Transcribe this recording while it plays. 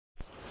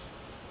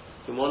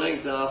Good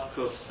morning, Daf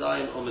Kuf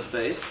Zayin Omid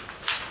Beis.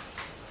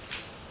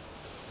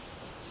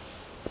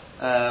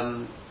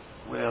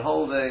 We're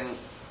holding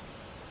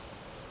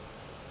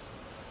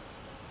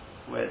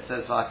where it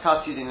says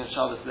Va'akat Yudin and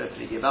Shabbos Lo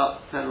Peligi,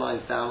 about 10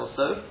 lines down or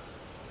so,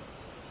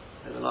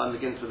 and the line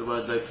begins with the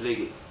word Lo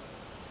Peligi.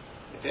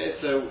 Okay,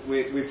 so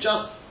we've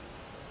just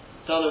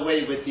done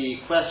away with the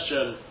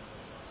question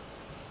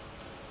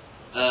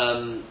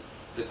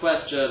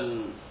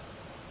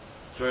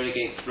thrown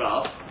against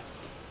Rav.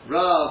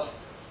 Rav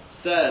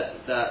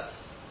said that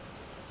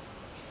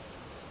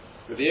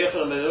Rabbi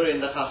Yochanan Menuri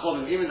and the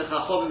Chachamim, even the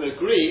Chachamim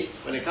agree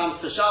when it comes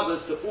to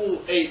Shabbos that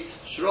all 8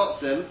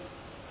 shrotzim,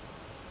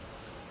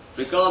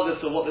 regardless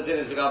of what the din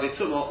is regarding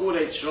Tumah, all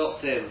 8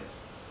 shrotzim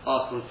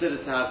are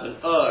considered to have an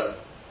to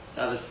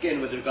have a skin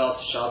with regard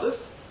to Shabbos,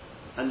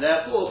 and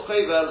therefore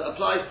Chayvel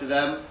applies to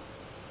them.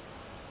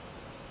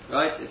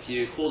 Right? If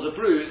you cause a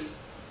bruise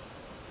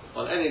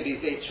on any of these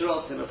 8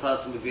 shrotzim, a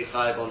person would be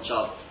chayav on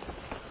Shabbos.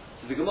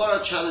 So the Gemara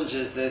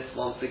challenges this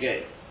once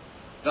again.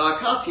 The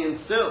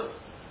Akatian still,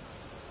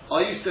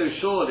 are you so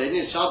sure that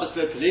in Shabbos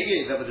Lo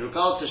Peligi that with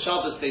regard to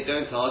Shabbos they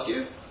don't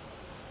argue?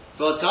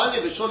 But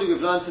Tanya, but surely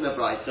we've learned in a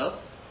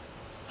Braisa,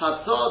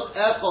 Hatzad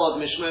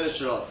Echad Mishmona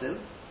Shrotzim,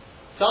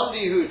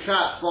 somebody who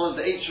traps one of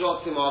the 8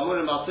 Shrotzim or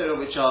Amurim Basera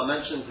which are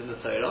mentioned in the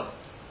Torah,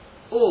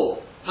 or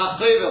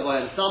Hachayva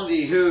by him,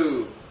 somebody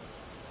who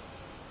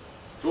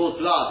draws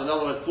blood, in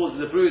other words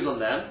causes a bruise on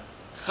them,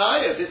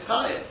 Chayev is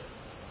Chayev.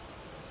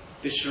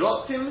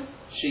 Bishrotzim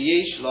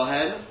sheyesh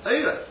lohen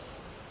oros.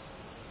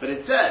 But it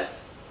says,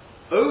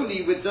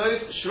 only with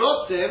those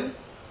shrotzim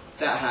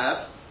that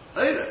have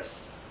oros,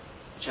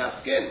 which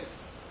have skins.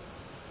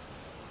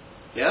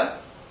 Yeah?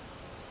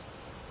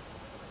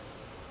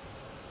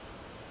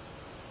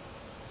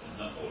 And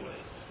not all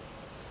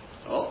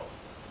 8. Oh,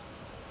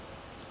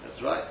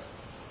 that's right.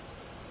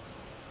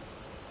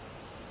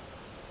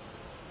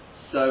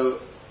 So,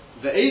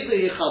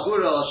 ve'ezeh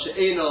yichabura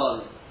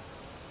she'enon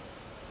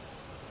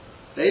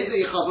and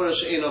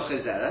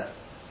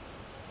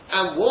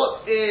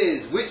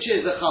which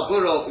is a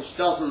chabura which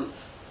doesn't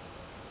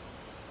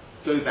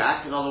go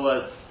back, in other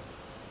words,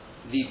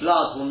 the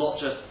blood will not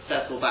just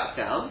settle back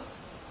down.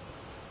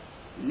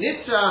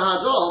 Nitra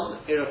hadom,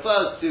 it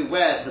refers to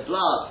where the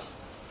blood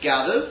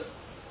gathers.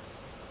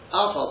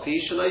 Alpha pi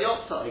shelo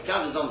yotza, it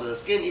gathers under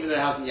the skin even though it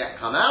hasn't yet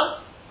come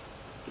out.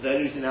 But the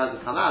only reason it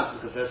hasn't come out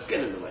is because there's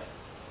skin in the way.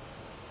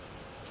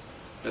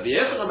 Rabbi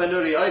Yochanan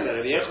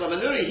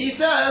Menuri, he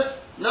says,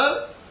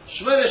 no,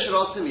 Shmona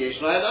Shrotzim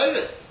yesh lohen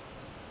oros.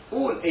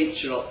 All 8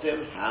 Shrotzim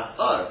have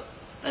or,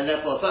 and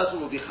therefore a person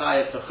will be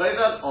chayav to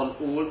chayvel on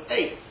all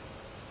 8.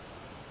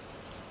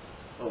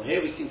 Well,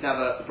 here we seem to have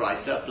a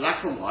Braisa,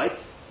 black and white,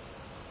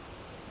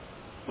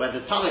 where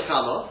the Tanna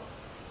Kama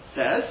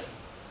says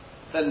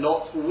that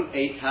not all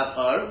 8 have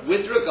or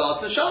with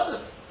regard to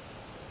Shabbos.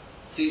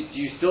 So do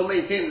you still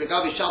maintain that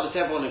Gabi Shabbos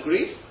everyone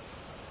agrees?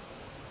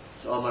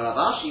 So Amar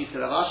Ravashi, so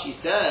Ravashi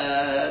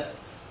says,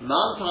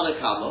 Man Tanna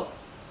Kama.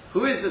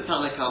 Who is the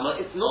Tanna Kama?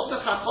 It's not the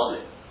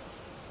Chachamim.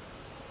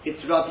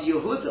 It's Rabbi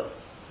Yehuda.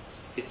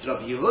 It's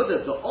Rabbi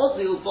Yehuda, the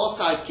Ozil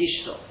Botai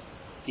Gishta.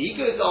 He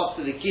goes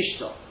after the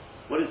Gishta.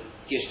 What is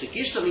Gishta?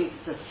 Gishta means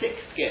it's a thick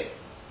skin.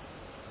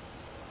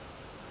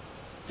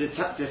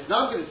 This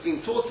number is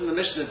being taught in the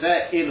Mishnah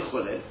there in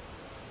Chulin,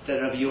 that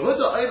Rabbi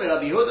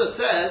Yehuda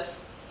says,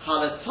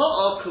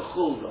 Halata'a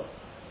Kechulda,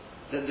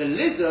 that the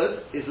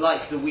lizard is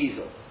like the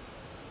weasel.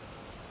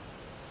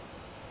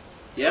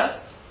 Yeah?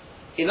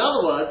 In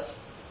other words,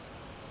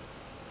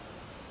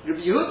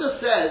 Rabbi Yehuda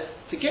says,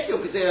 to get your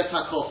Gezerah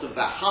Takos of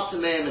that,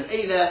 Hatameim and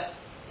Eileh,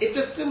 it's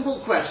a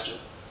simple question.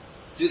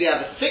 Do they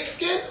have a thick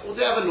skin, or do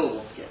they have a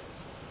normal skin?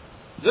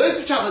 Those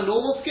which have a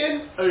normal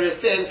skin are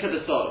Resim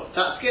Kedesoro.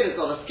 That skin has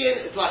got a skin,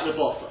 it's like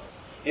Nebosa.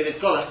 If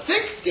it's got a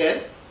thick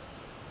skin,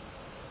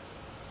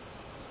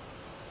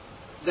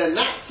 then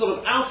that sort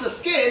of outer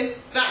skin,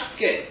 that's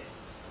skin.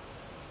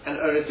 And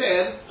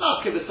Resim,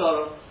 not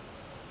Kedesoro.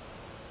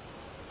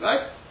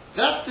 Right?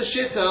 That's the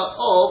shitta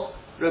of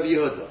Rabbi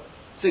Yehuda.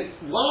 So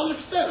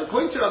 100%,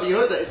 according to Rabbi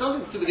Yehuda, it's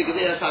nothing to do with the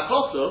Gezerah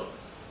Takosov.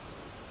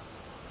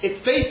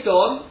 It's based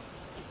on,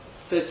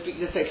 so to speak,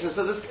 the thickness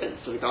of the skin.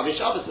 So the Gabi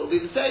Shabbos will be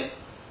the same.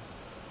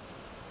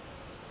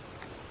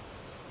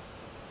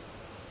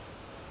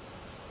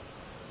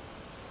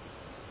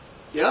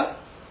 Yeah?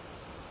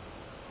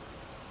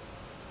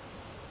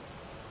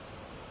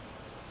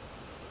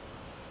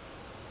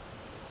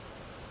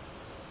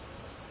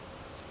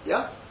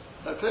 Yeah?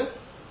 Okay?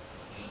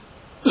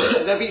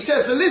 Then he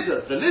says the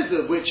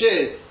lizard which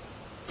is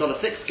got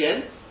a thick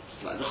skin,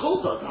 just like the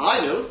chulda, the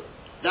hainu,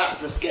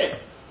 that's the skin.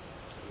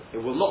 It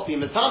will not be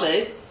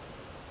metame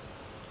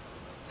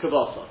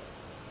kavasa.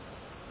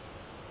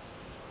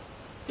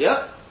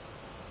 Yeah?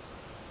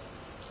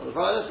 On the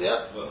Fridays,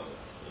 yeah? Well,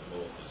 the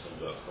more it's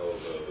about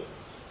chulda,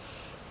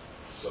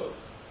 so.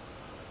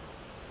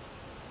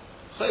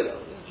 Chayla,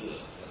 Yeah,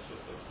 that's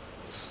what the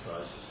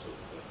price is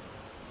talking about.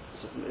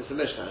 it's a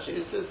Mishnah,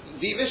 actually. It's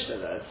the Mishnah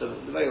there. It's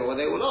the way where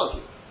they will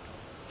argue.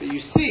 But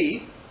you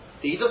see,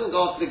 that he doesn't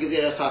go after the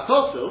Gezerah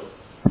Takosov,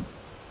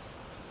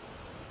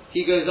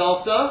 He goes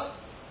after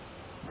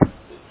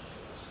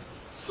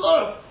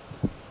Svara.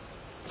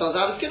 Does it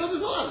have a skin or does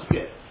it not have a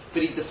skin?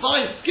 But he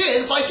defines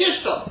skin by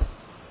Gishta.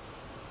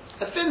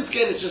 A thin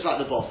skin is just like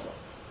the bossa.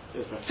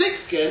 If it's a thick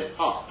skin,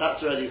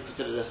 that's already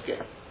considered a skin.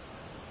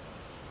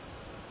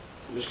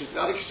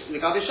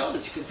 Legabi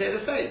Shabbos, you can say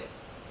the same.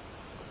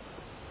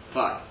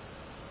 Fine.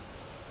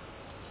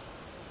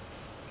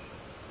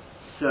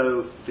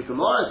 So the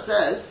Gemara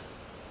says,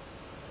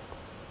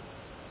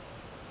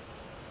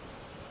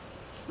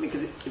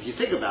 because if you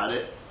think about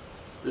it,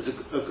 there's a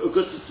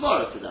good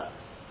svara to that.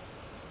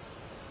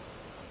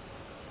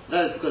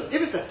 That is because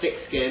if it's a thick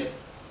skin,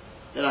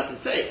 then I can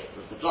say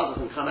if the blood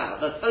doesn't come out.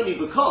 That's only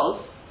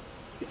because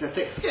it's a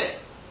thick skin,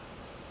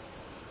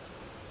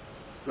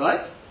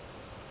 right?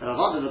 And I've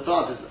under the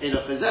blood is in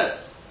a chizeret.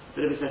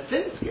 But if it's a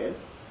thin skin,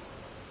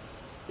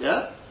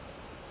 a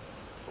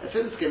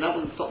thin skin, that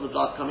wouldn't stop the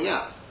blood coming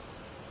out.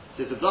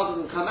 So if the blood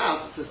doesn't come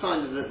out, it's a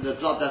sign that the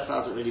blood vessel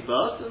hasn't really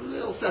burst, and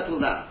it'll settle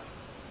down.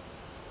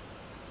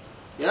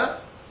 Yeah?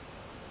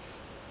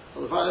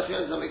 Well, the fire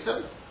does that make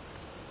sense?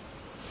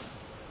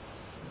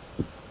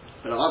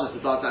 But if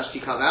the blood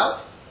actually come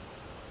out,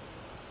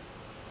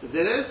 as it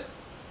is,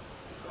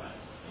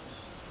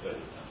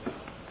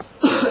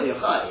 you're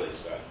high.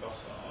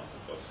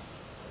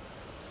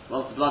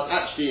 Once the blood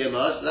actually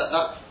emerged,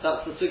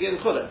 that's the sugi and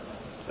chulin.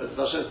 As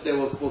Hashem today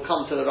we'll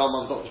come to the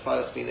Rambam. Dr.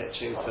 Farah's been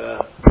itching to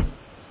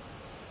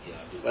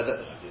whether. I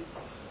did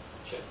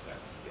check that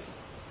again.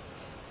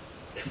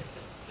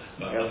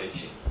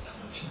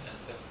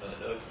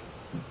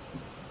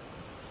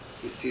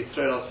 He's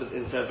thrown us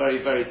into a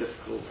very, very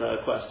difficult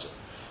question.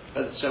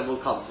 As Hashem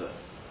will come to it.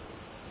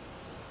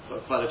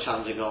 Quite a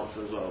challenging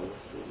answer as well.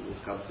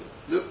 We'll come to it.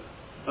 Look,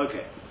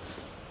 okay.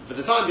 For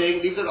the time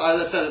being, as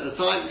I said at the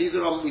time, we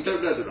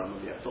don't know the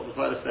Rambam yet. Dr.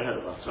 Farah's ahead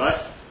of us, right?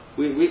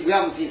 We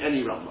haven't seen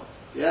any Rambam.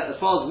 Yeah, as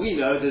far as we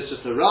know, there's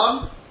just a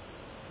Ram,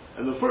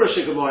 and the Mefurish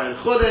Gemara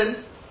and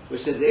Chulin,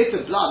 which says that if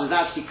the blood has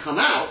actually come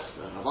out,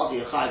 all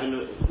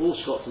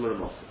Shkots and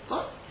Ramos.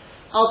 Fine.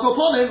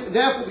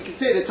 Therefore we can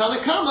say that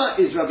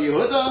Tanakama is Rabbi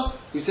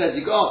Yehuda, who says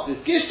you go after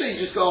this Gishta,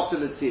 you just go after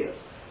the Tzir.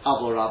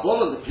 Avo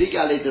Rabbanon, the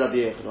Plika later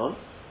Rabbi Yechonon,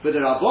 but the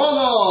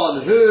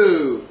Rabbanon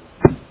who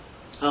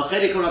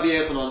Chedik on Rabbi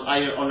Yechonon,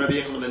 on Rabbi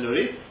Yechonon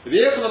Menuri, Rabbi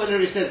Yechonon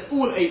Menuri says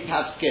all 8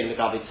 have skin, the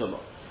Gabi Tumah.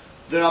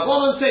 The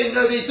Rabbanon say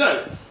no, they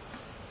don't.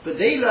 But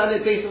they learn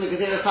it based on the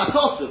Gezerah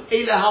Sarkosov.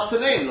 Eila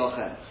Haptaneim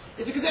Lochem.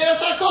 It's a Gezerah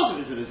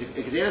Sarkosov. It's a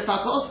Gezerah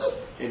Sarkosov.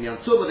 In Yom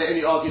Tumah, they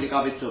only argue the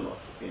Gabi Tumah.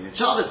 In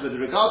Shabbos, with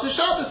regard to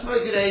Shabbos,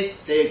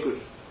 they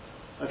agree.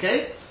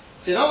 Okay?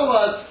 So in other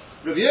words,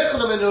 Rabbi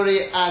Yochanan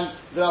Menuri and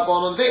the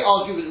Rabbanon, they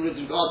argue with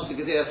regard to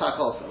the Gezerah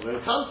Sarkosov. When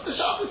it comes to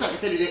Shabbos, I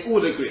can tell you they all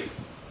agree.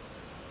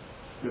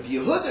 Rabbi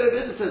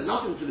Yehuda says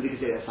nothing to do with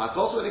the Gezerah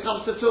Sarkosov. When it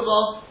comes to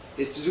Tumah,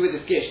 it's to do with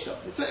the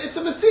Gishta. It's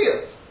a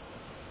Messiah.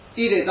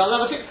 Either it'll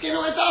have a thick skin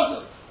or it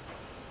doesn't.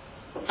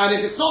 And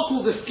if it's not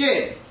called the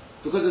skin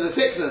because of the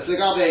thickness,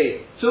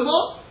 legabe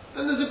tumah,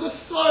 then there's a good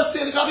svara to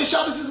legabe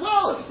Shabbos as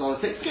well. If it's not a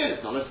thick skin,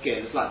 it's not a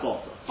skin, it's like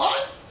bossa.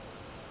 Fine.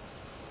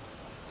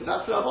 But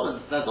that's the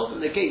Rabbanon. That doesn't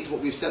negate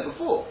what we've said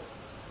before.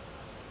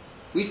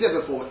 We said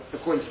before,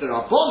 according to the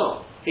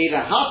Rabbanon,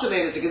 either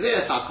hatamein is a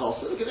gezerah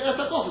sarkos, the gezerah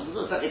sarkos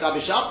doesn't affect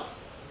legabe Shabbos.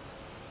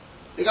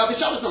 Legabe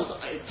Shabbos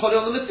is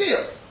totally on the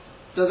Messiah.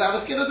 Does it have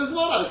a skin or does it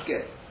not have a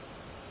skin?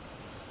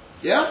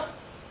 Yeah?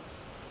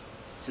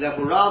 So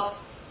therefore Rav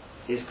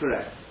is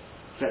correct.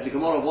 The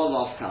Gemara, one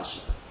last kasha.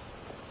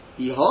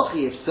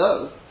 Yihochi, if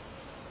so,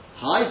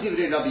 Hi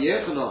Divrei Rabbi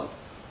Yechonon.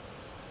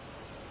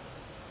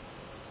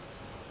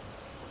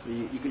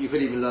 You could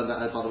even learn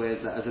that, by the way,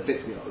 as a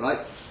bit meal,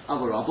 right?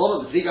 Amar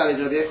Rabbanon, the Zigal is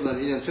Rabbi Yechonon,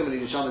 in too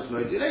many Shabbos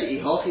Moedire.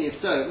 Yihochi, if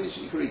so,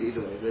 you can read it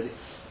either way, really.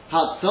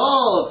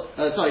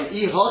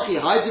 Yihochi,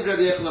 Hi Divrei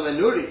Rabbi Yechonon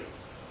Menuri.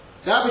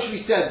 That which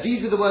we said,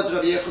 these are the words of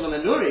Rabbi Yechonon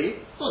Menuri.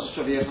 It's not just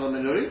Rabbi Yechonon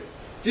Menuri.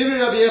 Divrei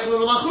Rabbi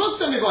Yechonon Machlok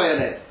Temi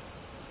Boyale.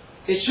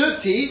 It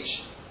should teach,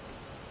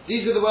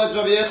 these are the words of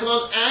Rabbi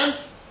Yechonon and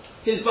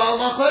his Baal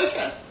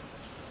Machoikas.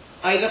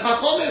 Aida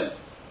Chachomim.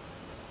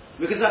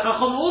 Because the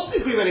Chachom also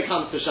agree when it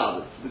comes to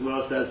Shabbos. The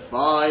Gemara says,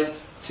 fine,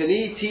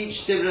 Tani teach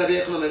Divrei Rabbi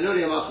Yechonon and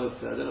Nuri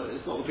Machlok. I don't know,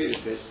 it's not the previous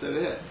page, it's over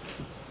here.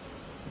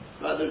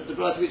 Right, the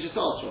bright we just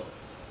asked from.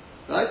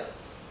 Right?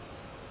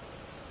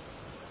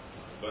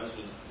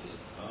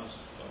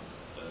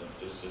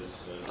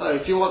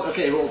 If you want,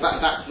 okay, we'll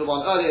back to the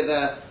one earlier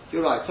there.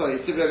 You're right, sorry,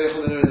 it's Divrei Rabbi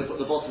Yechonon and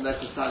the bottom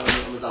left is standing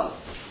on the Dallas.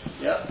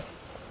 Yeah?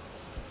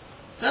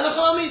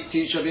 Tanachami,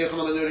 teach Rabbi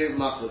Yechonon and Nuri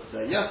Machlok.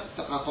 Yes,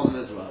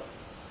 Tanachami as well.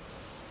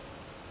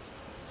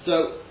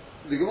 So,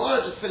 the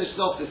Gemara just finishes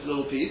off this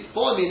little piece.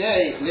 Bo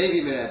minei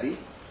Levi Merebi.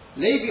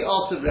 Levi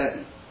asked of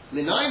Rebbe.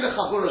 Minayin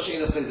lechabura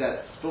she'ena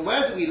chizeret. From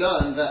where do we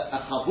learn that a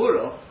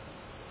chabura,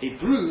 a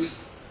bruise,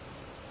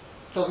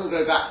 doesn't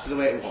go back to the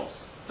way it was?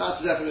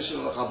 That's the definition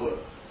of a chabura.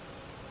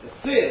 It's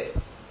clear.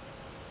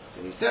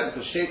 And he said,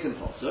 because Shaitan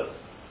Posuk,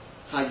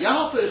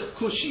 Hayahapich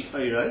Kushi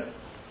Oiro,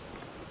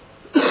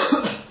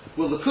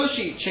 will the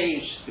Kushi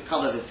change the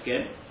colour of his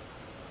skin?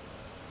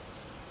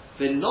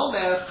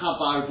 V'nomer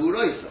Chabar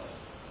Buroisa.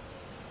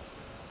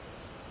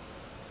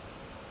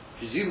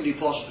 Presumably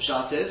Posh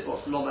Pshat is,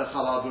 what's Nomer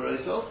Chabar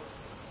Buroso?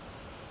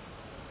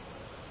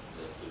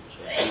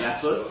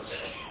 Leopard.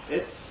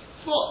 It's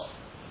spots.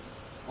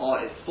 Or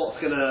its spots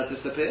gonna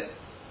disappear.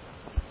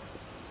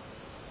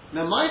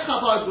 Now my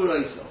Chabar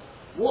Buroso,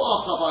 what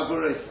are Chabar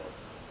Buroso?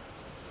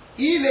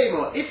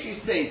 If you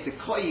say to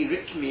Koi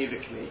Rikmi,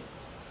 literally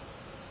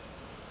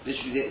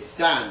it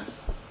stands.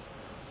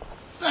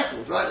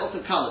 Speckles, right? Lots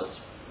of colours.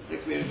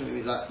 Rikmi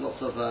means like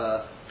lots of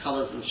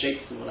colours and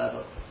shapes and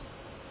whatever.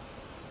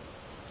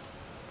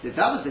 So if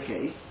that was the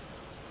case,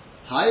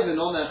 Hai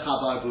v'nomer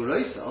Chabar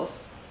Buroso,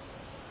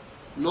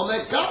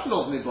 Nomer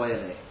Gapnov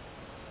Miboyele.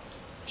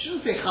 You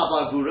shouldn't say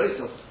Chabar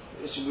Buroso,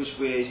 which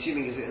we're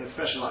assuming is an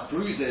expression like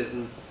bruises,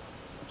 and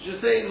you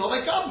should say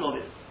Nomer Gapnov,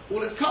 it's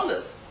all its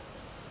colours.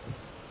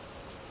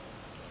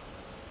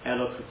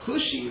 Elo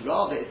Kushi,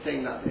 rather it's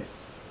saying like this.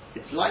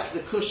 It's like the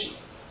Kushi.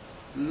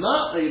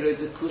 Ma'iro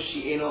the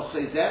Kushi eno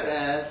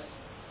chizeret.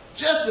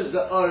 Just as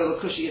the Ur of a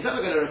Kushi is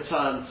never going to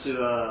return to,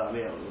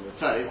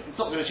 it's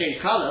not going to change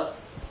colour.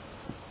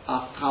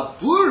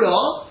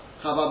 Chabura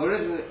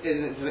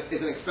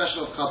is an expression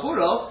of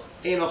Chabura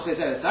eno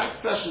chizeret. That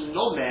expression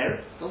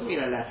nomer doesn't mean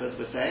a leopard,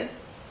 we're saying.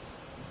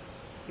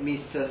 It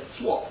means to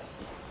swap.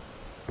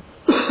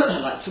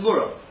 Like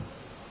tomorrow.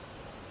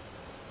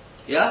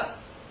 Yeah?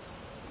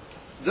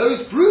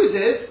 Those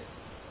bruises,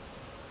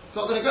 it's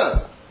not going to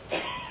go.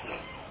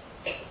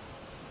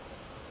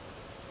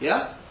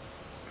 Yeah?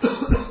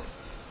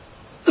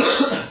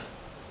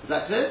 Is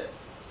that clear?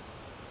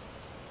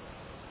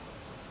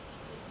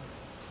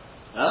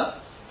 Huh?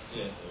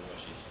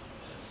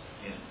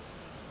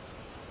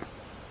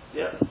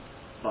 Yeah.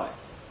 Fine.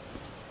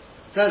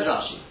 Says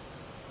Rashi.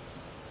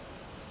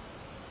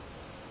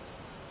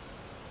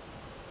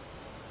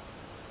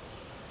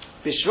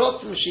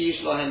 Bishrot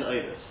m'shiyish lohen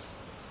oiros.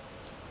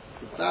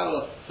 It's about a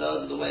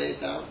third of the way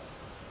down.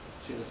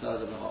 Between a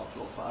third and a half,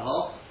 not quite a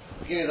half.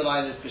 The beginning of the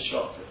line is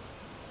Bishrotim.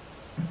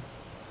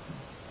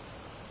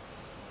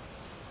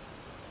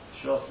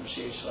 Bishrotim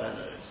Sheish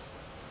Lahanos.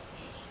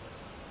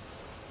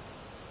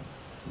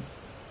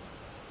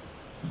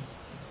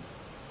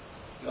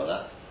 You got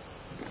that?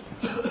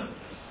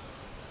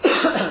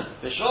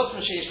 Bishrotim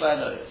Sheish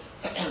Lahanos.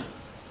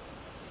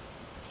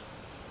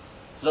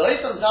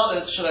 Lo'etam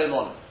Dalet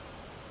Shloimon.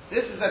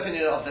 This is the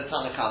opinion of the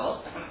Tanna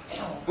Kama.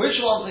 Which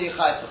ones are you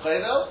chayv to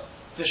chovel?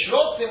 The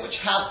shrotim which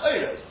have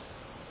oros,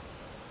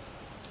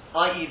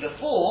 i.e. the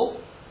 4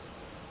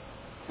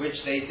 which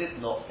they did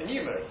not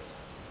enumerate.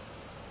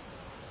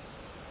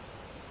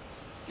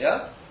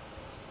 Yeah?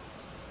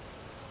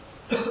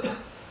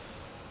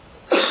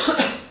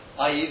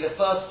 i.e. the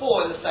first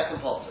 4 in the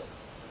second potter. Is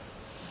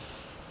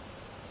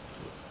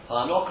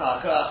that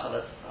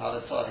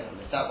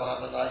what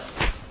happened like?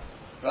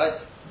 Right?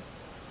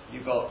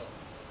 You got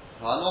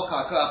no, right,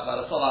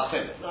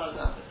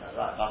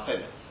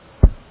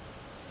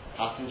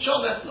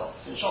 Sinshomes, no.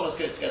 Sinshomes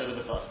goes together with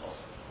the first one.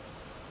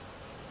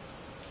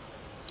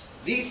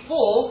 These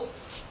 4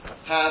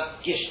 have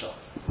Gishta.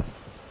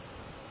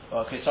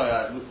 Okay, sorry,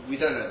 we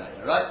don't know that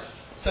yet, right?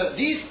 So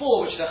these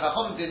 4 which the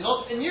Chacham did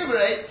not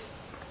enumerate,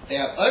 they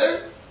have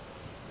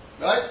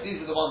right?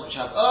 These are the ones which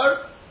have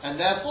and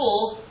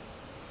therefore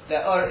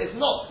their is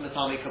not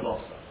Matami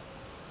Kabosa.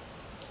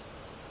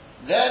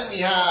 Then we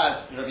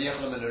have Rabbi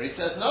Yochanan ben Nuri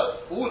says no,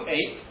 all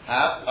 8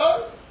 have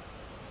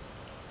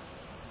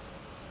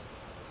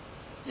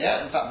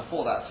Yeah, in fact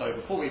before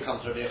we come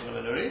to Rabbi Yochanan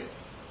ben Nuri,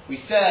 we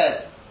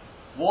said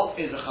what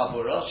is a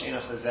Chabura,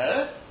 She'ena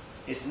Chazeret?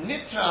 It's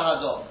Nitra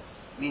Hadom,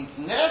 means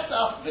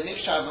Nesaf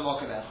v'nifshar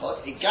b'mokem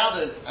echad, it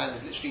gathers and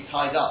is literally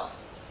tied up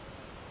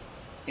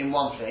in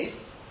one place.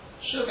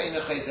 If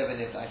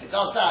it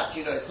does that,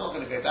 it's not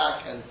going to go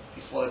back and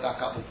be swallowed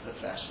back up into the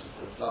flesh,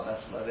 into the blood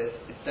vessel like this,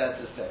 it's there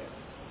to stay.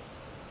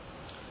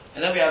 And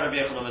then we have Rabbi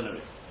Yochanan ben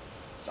Nuri.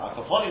 So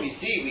Akaponim,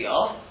 we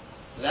are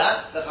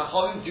that the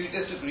Chachamim do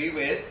disagree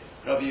with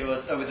Rabbi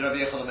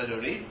Yochanan ben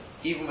Nuri,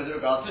 even with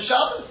regard to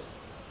Shabbos.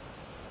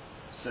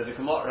 So the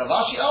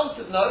Ravashi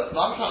answered, no,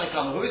 one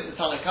Tanakama, who is the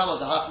Tanakama,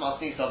 the Hachmas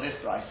Nisa of this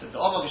price, the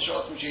Omar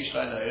B'Shrotim Sheish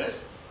Lainoris,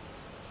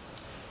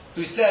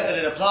 who said that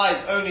it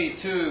applies only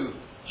to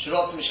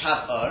Shrotim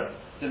Shhav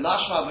the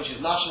Mashma, which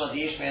is Mashma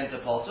the Ishmael the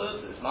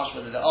Potter, it's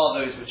Mashma that there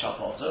are those which are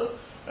Potter.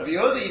 Rabbi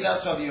Yehuda,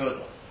 that's Rabbi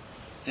Yehuda.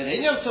 Then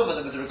in Yom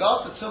Tumah, with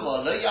regard to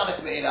Tumah, Lo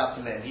Yanik Me'edah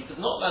Tamim, he does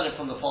not learn it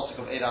from the Pasuk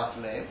of Edah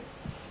Tamim.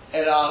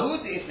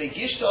 Erahud is the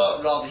Gishta,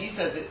 rather he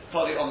says it's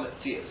probably on the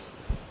Tzias.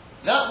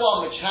 That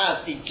one which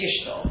has a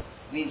Gishta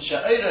means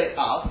Sha'orei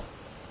Av,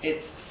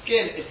 its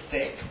skin is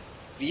thick,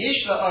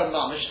 V'yishla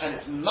Mamish,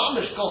 and it's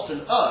Mamish got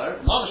an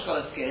Mamish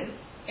got a skin,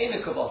 Ain't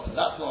a Kabasa,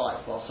 that's not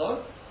like Kabasa.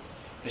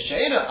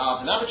 V'Sha'ena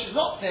Av, and that which is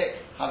not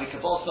thick, Havi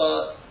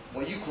Kabasa,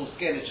 what you call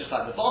skin is just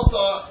like the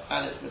Basa,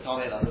 and it's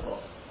Mitameh like the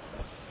Basa.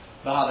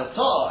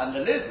 V'Havatah, and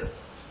the lizard,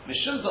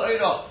 Mishum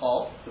Za'orach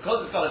Av,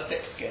 because it's got a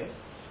thick skin,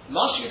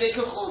 Mashi de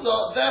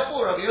Kachuda,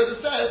 therefore Rabbi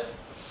Yehuda says,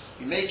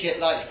 you make it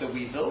like the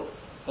weasel,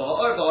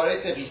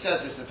 he says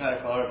this in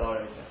Perek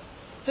Ha'or.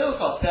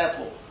 Hilchot,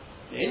 therefore,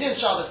 the Indian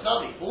Shabbos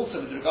Navi,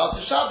 also with regard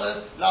to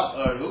Shabbos, Lav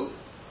Erhu,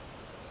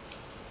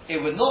 it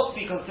would not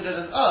be considered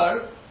an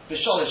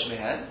b'sholish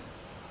mehen,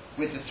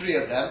 with the three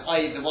of them,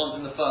 i.e. the ones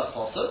in the first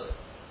posuk.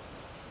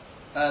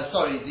 No.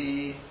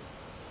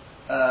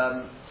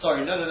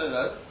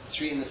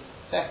 Three in the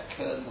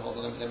second. Hold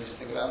on, let me just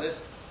think about this.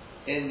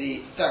 In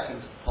the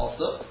second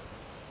posuk,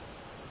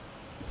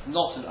 it's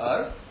not an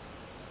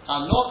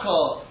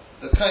Anoko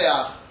the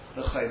koyach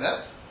the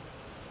chomet.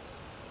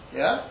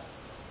 Yeah.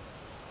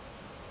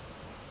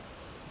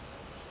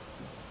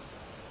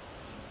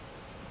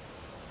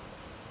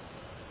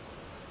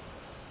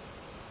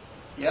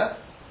 Yeah.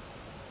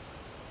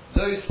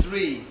 Those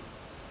three.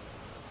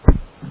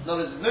 No,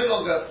 there's no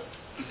longer.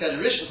 He said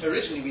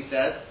originally we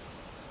said.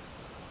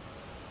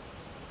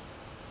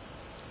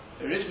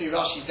 Originally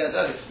Rashi said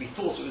earlier, because we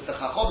thought it was the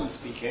Chachamim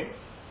speaking,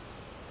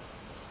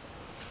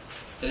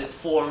 that it's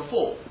 4 and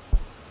 4.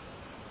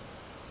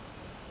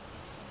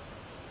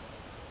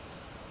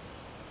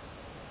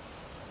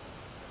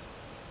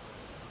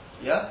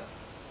 Yeah?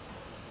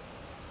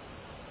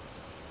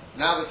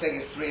 Now we're saying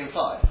it's 3 and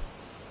 5.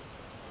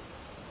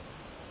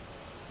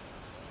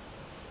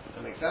 Does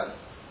that make sense?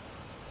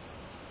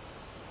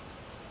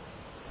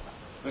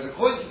 But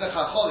according to the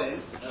Chachamim...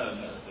 No,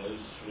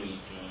 those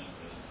three join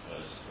the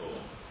first 4.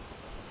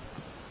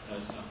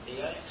 He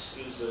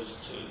excludes those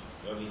two.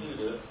 Rabbi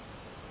Yehuda,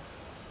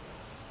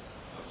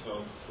 I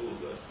told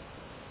Fulda.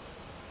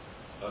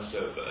 Oh, so,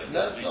 but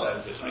no, it's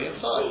not. 3 and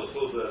 5.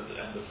 Fulda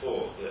and the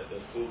 4. The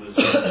Fulda's in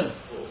the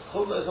 4.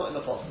 Fulda is not in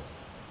the Apostle.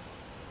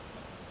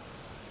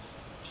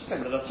 Just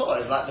saying that the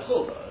Torah is like the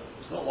Fulda.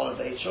 It's not one of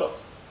the 8 shots.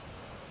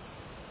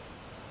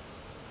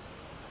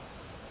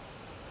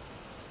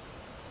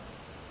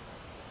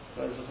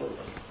 Where's the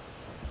Fulda?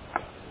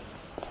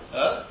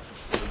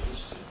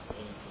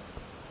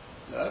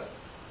 No?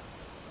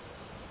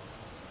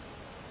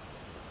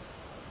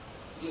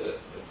 Yeah,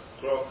 the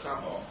Grov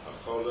Kamo,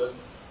 Acholan,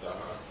 the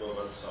Hakov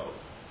and Sol.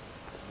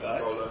 Right.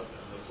 Acholan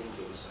and the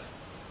Fulda the same.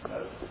 No.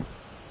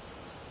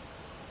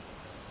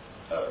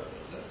 Oh,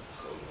 is it?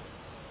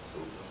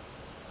 Fulda.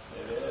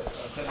 Maybe it is.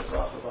 I'll take a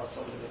graph about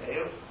something in the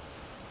ale.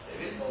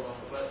 Maybe. Hold on.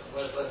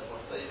 Where's the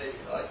point? There you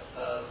go. Right.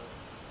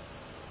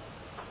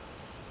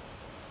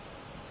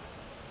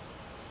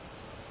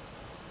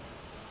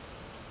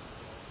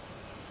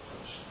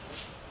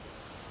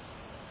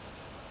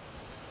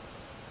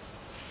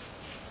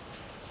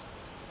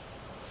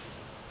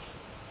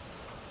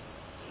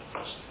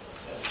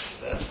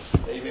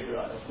 You may be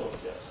right, of course,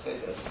 yes. Say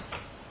this.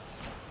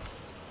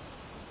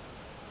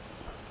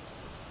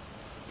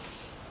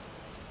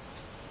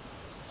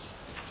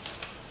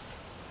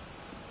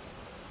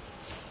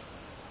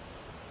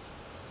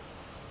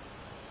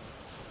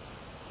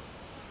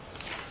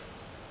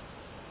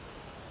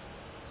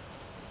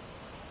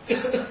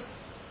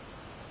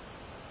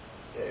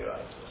 Yeah, you're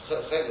right.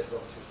 Chayil is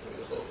obviously going to be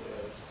the whole, yeah,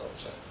 let's double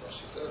check what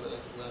she says, and I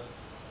can,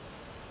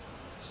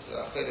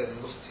 Chayil and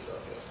Musti, I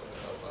think,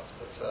 something like that,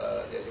 but,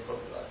 yeah, you're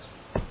probably right.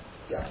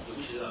 Yeah.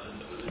 Which is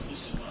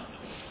one.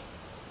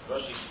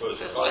 Rashi quotes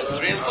It's like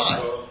 3 and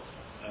 5.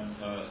 And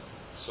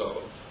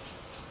Sol.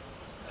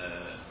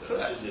 Correct.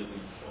 Should have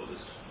been before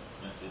this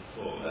method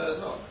 4.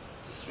 No,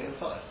 it's 3 and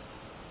 5.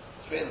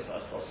 3 in the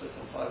first posuk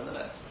and 5 in the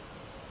next.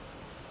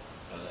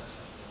 Oh, that's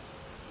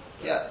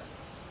Yeah.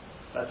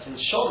 But in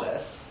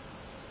Sholes,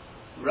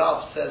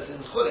 Rav says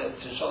in Chulin,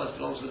 Sholes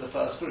belongs with the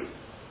first group.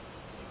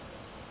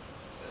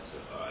 a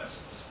bias.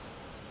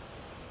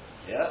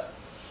 Yeah.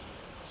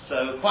 So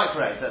quite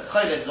correct. That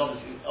Cholet is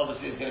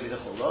obviously is going to be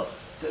the Chulah.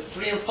 So it's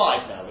 3 and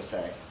 5 now we're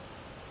saying,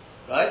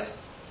 right?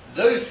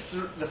 Those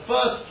the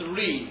first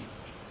 3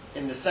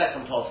 in the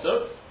second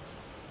posuk.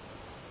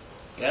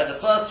 Yeah, the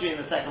first 3 in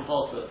the second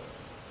posuk,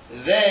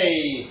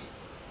 they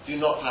do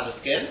not have a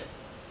skin,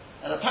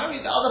 and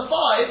apparently the other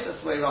 5, that's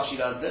the way Rashi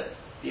learns it.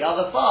 The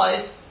other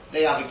 5,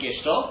 they have a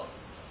gishto,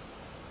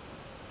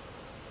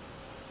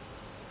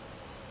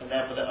 and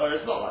therefore the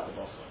is not like the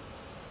posuk.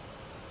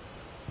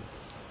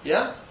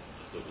 Yeah.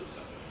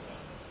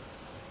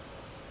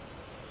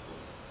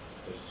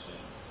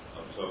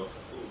 I'm told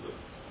Fulda.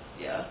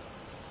 Yeah.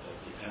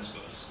 It has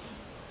got a skin.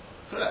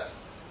 Correct.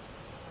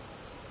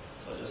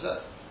 That's what I just said.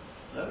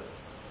 No?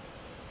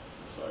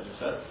 That's what I just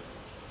said.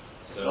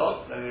 It's So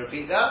not. Let me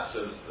repeat that. So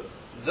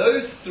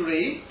Those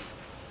 3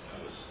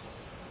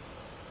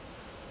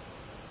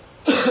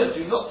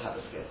 do not have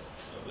a skin.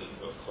 you've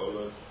got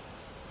Chola.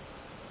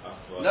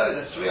 No,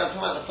 the 3, I'm talking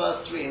about the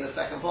first 3 in the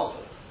second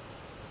posuk.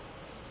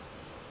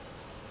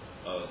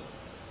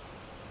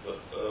 But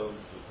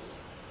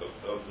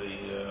of the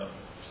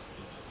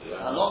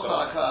Hanoka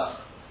Hakach.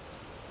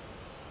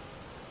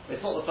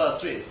 It's not the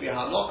first 3, it's the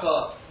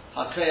Hanoka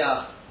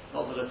Hakayach,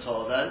 not the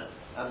Torah then,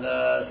 and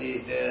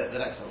the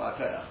next one,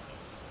 Hakayach.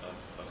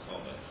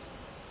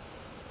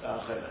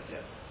 Chomet,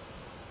 yeah.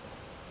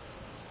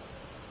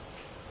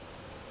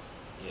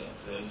 Yeah,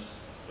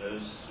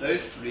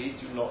 Those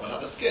 3 do not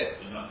have a skin.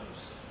 Do not have a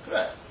skin.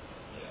 Correct.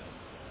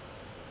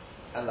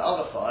 Yeah. And the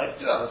other 5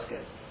 do have a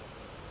skin.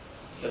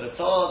 So the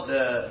Torah,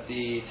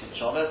 the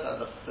Tinshomet,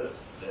 and the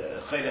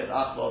Cholet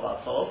Achbo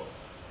Batov,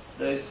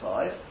 those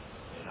 5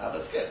 have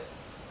a skin.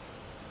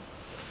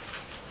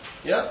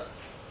 Yeah?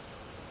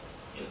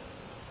 Yeah.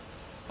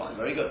 Fine,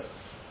 very good.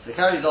 So it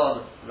carries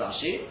on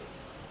Rashi.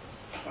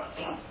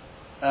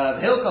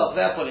 Hilkot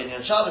therefore in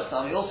Shabbos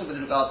Tami, also with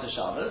regard to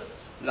Shabbos,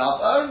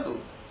 Lav Ardu,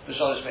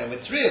 B'Sholish Meim,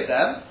 with three of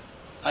them,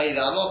 i.e. the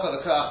Amokah,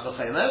 the Krach, the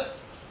Chemet,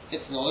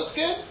 it's not a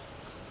skin.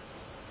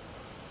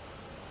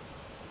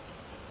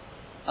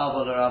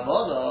 Avon or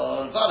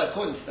Rabbanon, but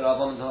according to the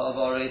Rabbanon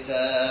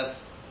Ha'avaretev,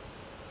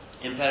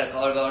 in Perek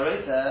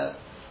Ha'avaretev,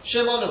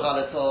 Shemon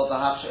U'Chalato,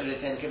 B'Hach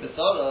She'eritem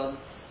Kibesoron,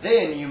 they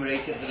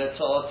enumerated the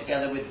Torah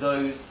together with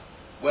those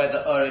where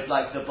the Ur is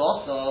like the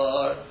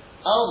Bosor.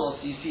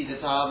 Almost you see the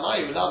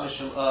Ta'amayu, Lav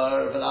Mishum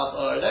Ur, V'Lav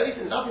Ur,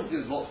 everything, nothing to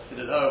do with what's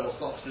considered Ur, what's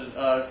not considered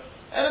Ur.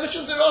 And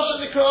Mishum Derosha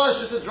Mikra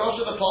is just a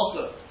Drosha the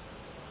Apostle.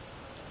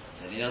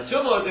 They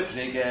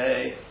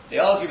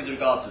argue with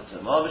regard to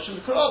Tumah,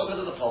 Mishum Mikra,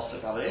 because of the Apostle.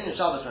 In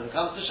Shabbos, when it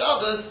comes to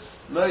Shabbos,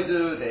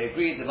 Modu, they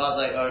agree, the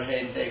Vadai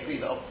Urhin, they agree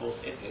that of course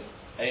it is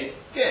a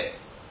skin.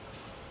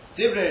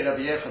 Divrei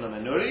Rabbi Yochanan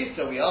Menuri,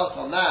 so we ask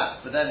on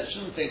that, but then it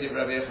shouldn't say Divrei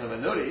Rabbi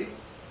Yochanan Menuri.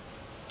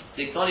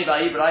 Diktoni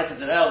Ba'i B'Raita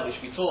Derel,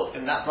 which we taught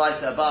in that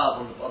B'Raita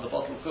above on the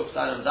bottom of Kuf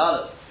Stein and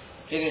Dalet,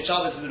 in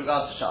Shabbos with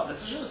regards to Shabbos,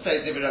 it shouldn't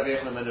say Divrei Rabbi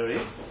Yochanan Menuri.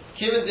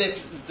 Kiven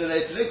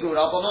De'Leitligu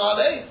Rabbanon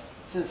Alei,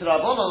 since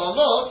Rabbanon are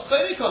not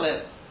Chayrik on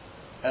it.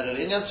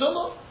 Erelin and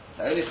Tumah,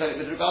 they're only Chayrik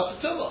with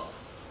regards to Tumah,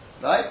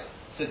 right?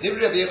 So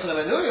Divrei Rabbi Yochanan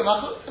Menuri,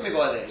 Machlok Kami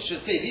B'Alei. It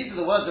should say these are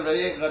the words of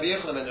Rabbi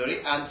Yochanan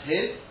Menuri and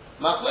his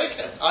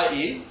Machlokes,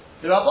 i.e.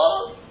 the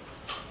Rabbanon.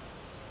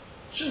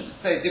 Shouldn't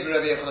say Divrei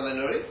Rabbi Yochanan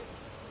Menuri.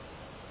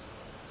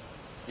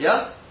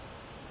 Yeah?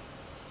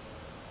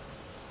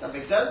 That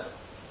makes sense?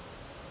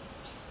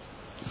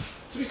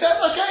 So we said,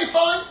 okay,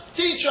 fine,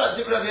 teacher,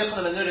 Divrei Rabbi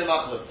Yochanan Menuri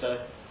Machlok, so.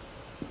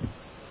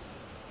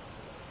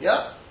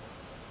 Yeah?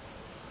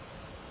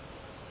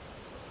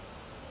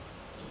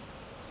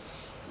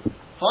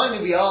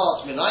 Finally we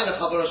asked, Minayna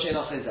Chabura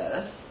She'ena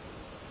Chezeres.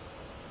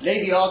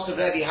 Lady asked of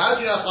Rebbe, how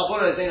do you know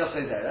Chabura is She'ena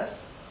Chezeres?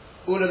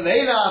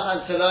 Ulemeilach,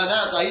 and to learn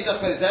out,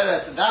 Aida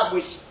Chezeres, that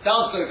which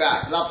does go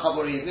back, Lav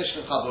Chabura is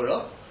Nishkan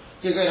Chabura.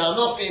 You're going to have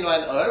not been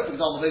an Ur, for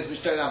example, those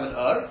which don't have an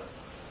Ur.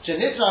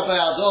 Shenitra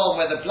B'Adom,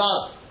 where the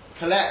blood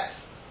collects,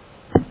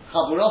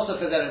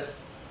 Chaburosa Chezeres,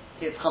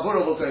 its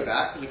Chabura will go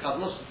back, because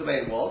not the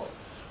way it was.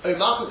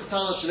 Umako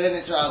Katana Shalom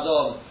Nitra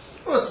Adom,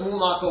 or a small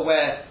marker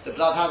where the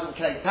blood hasn't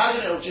collected. How do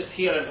you know it'll just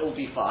heal and it'll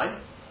be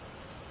fine?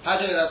 How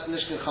do you know that's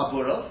Nishkan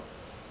Chabura?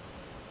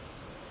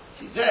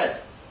 She said,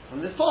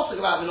 from this pasuk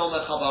about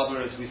Menoma Chabar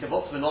Baros, we said,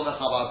 what's Menoma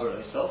Chabar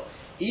Baros? So,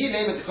 if you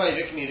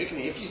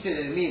say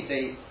that it means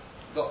they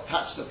got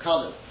patches of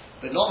colours,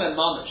 but not in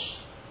Mamish,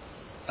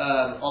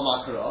 on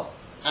Makara,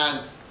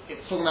 and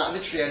it's talking about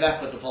literally a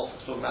leopard, the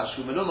pasuk's talking about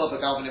Shumanuma, the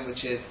governing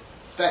which is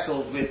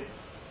speckled with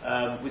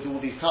all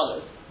these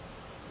colours,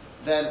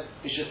 then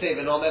we should say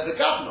V'nomeh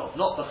B'Gavno,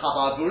 not the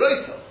Chabar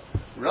Buroito.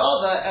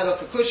 Rather, Elo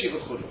Kakushi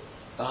B'Chulu.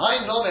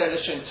 Behind Nomeh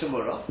Elishon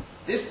Tumura,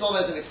 this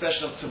Nomeh is an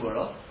expression of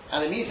Tumura,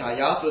 and it means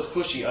Hayapus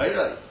Kushi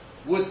Oiroi.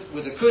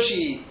 Would the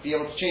Kushi be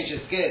able to change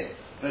his skin?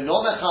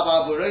 V'nomeh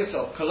Chabar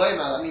Buroito,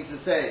 Koloima, that means to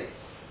say,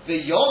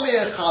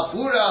 V'yomeh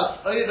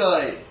Chaburas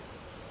Oiroi,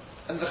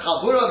 and the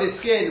Chabura of his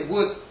skin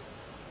would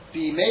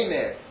be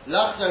Meimer,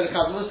 Lachna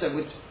L'Kavmusa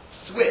would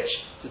switch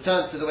to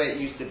turn to the way it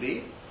used to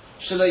be.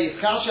 That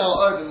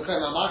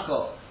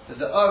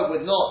the Ur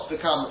would not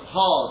become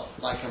hard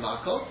like a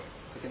Mako,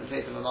 like in the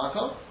place of a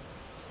Mako,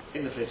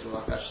 in the place of a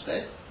Mako, I should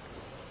say.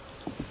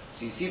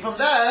 So you see from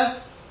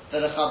there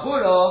that a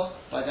Chabura,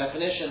 by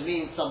definition,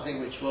 means something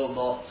which will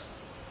not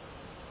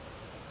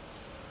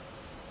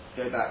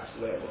go back to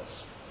the way it was.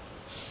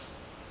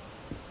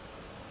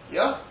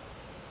 Yeah?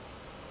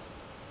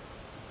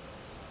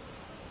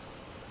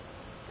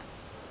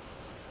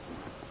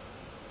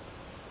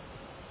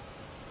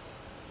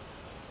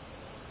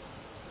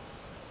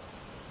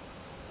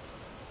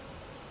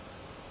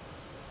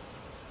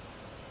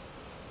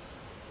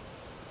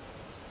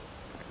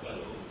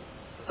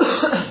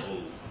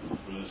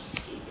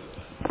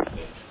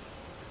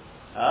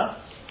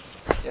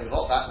 Yeah,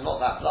 not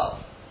that blood.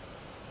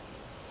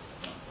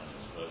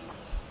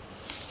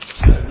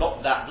 No,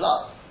 not that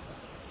blood.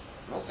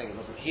 I'm not saying it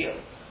doesn't heal.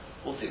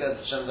 We'll see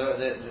there's no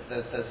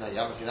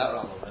Yamaki in that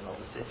Rambam, then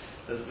obviously.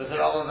 There's a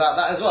Rambam about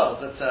that as well,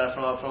 but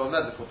from a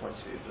medical point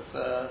of view.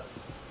 But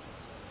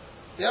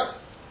yeah?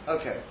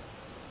 Okay.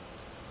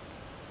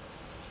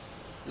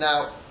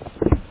 Now,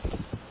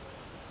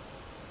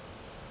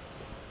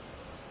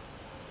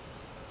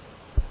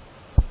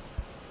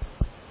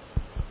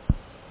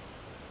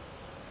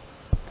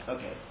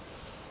 okay.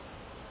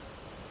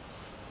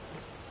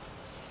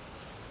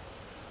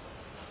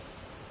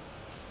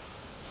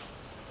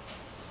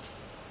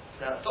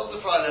 Now, Dr.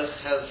 Freilich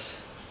has,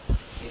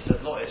 he says,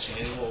 not itching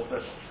anymore,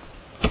 but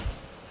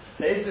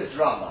there is this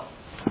Rambam,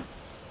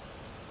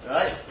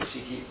 right, which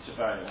he keeps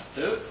referring us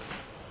to,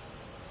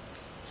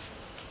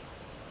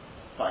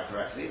 quite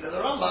correctly, that the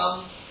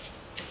Rambam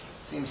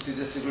seems to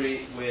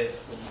disagree with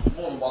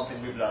more than one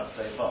thing we've learned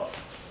so far.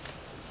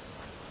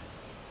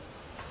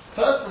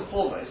 First and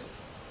foremost,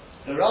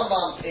 the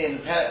Rambam in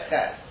Perek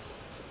Ches,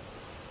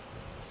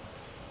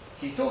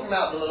 he's talking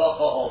about the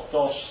malacha of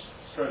dosh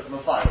stroke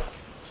mafarik.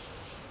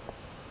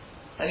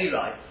 And he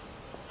writes,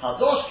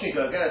 Hadosh ki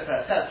gogeres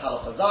perches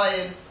halacha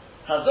zayin,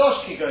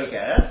 Hadosh ki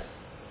gogeres,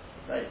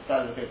 right,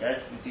 starting with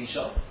gogeres,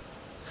 Disha,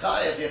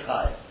 chayev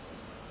yechayev.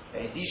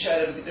 Disha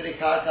ere b'gedere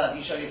karka,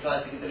 Disha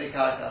yechayev b'gedere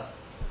karka.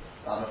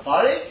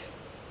 Mafarik,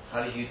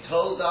 how you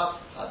told us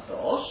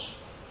Hadosh,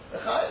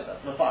 yechayev,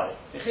 that's mafarik.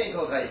 V'chein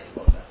kol gayit to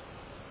that.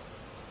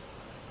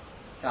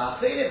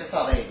 Ka'achile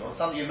v'tavein,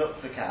 somebody who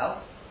milks the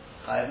cow,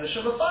 chayev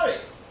mishum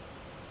mafarik.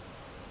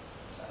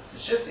 That's the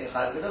shifting,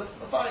 chayev mishum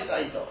mafarik,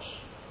 ayidosh.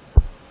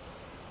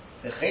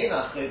 V'chein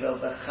achivel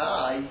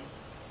v'chay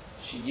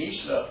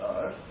sheyesh lo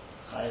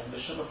chayev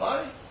mishum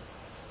mafarik.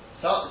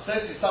 So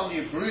to somebody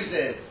who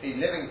bruises a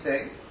living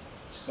thing,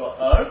 it's got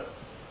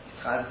it's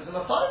chayev because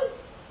of mafarik.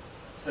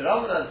 So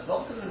Rambam is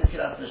not because of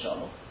Netilas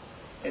Neshama,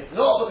 it's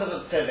not because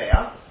of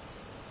Teveah,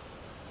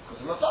 it's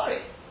because of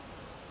mafarik.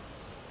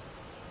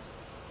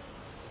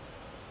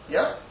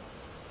 Yeah?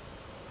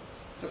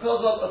 Because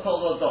of a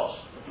told dosh,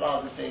 the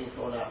blood is being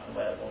thrown out from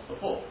where it was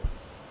before.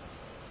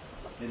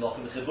 They're not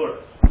in the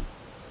Chibur.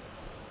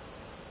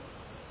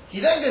 He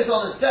then goes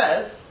on and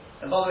says,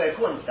 and by the way,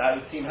 according to that,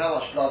 we've seen how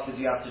much blood did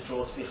you have to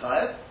draw to be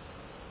chayav?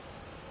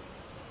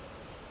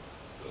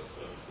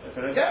 If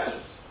it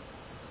again,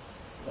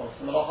 wants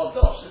the malach of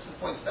dosh. This is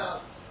pointed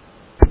out.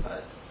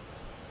 Right?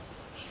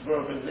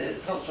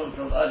 It comes from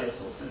earlier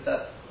sources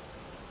that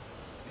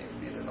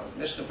even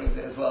Mishnah brings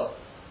it as well.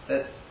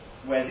 That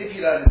whereas if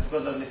you learn it's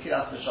because of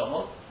Netilas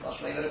Neshama,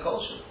 Mashmei Lena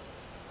Kolshu.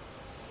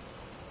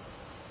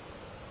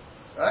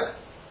 Right?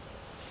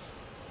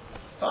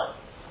 Fine.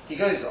 He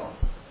goes on.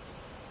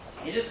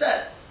 He just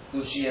said,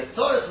 it's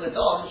got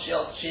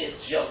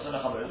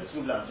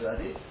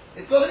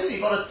to be,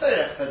 you've got a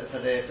tzorech for the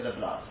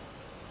blood.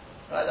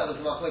 Right? That was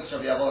the Machlokes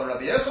Rabbi Yavor and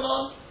Rabbi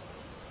Yochanan,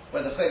 where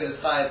the flavor is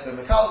chayav for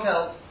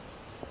Mekalkel.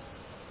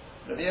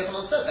 Rabbi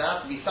Yochanan said there has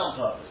to be some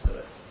purpose to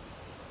it.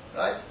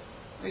 Right?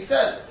 We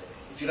said,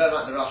 if you learn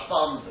like the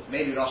Rashbam,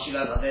 maybe Rashi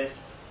learned like this,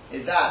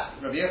 is that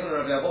Rabbi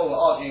Yochanan and Rabbi Yavor were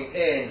arguing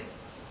in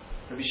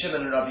Rabbi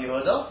Shimon and Rabbi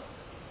Yehuda.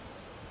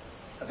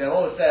 Rabbi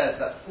Yavor says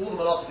that all the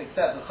malachas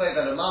except the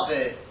Chovel and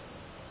Mavid,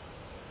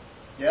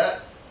 yeah,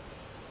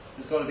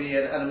 there's got to be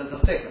an element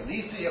of tikkun.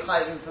 These two you're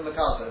chayvim from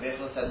Mekalkel. Rabbi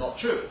Yochanan said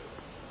not true.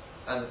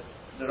 And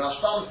the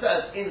Rashbam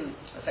says, in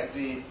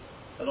effectively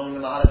along the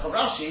Mahalach of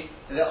Rashi,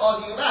 that they're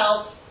arguing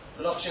about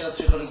the Lochshin of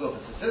Tzricha L'Gufah.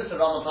 So since the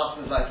Rambam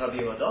passes like Rabbi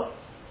Yehuda,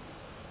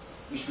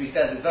 which we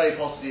said is very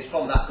possibly is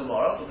from that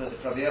Gemara, because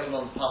if Rabbi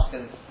Yochanan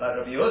passes like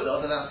Rabbi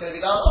Yehuda, then that's going to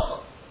be the halacha.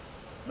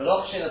 The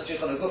Lochshin of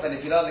Tzricha L'Gufah, and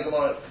if you learn the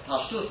Gemara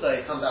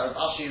Pashtusa, it comes out of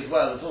Ashi as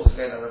well, it's also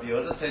going like Rabbi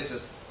Yehuda. Tosus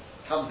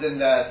comes in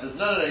there, says,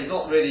 no, he's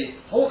not really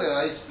holding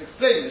it, he's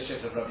explaining the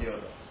shift of Rabbi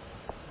Yehuda.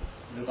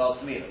 In regards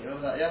to Mila, you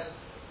remember that, yeah?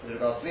 With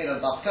regards to Mila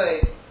and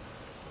Baskei.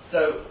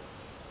 So,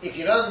 if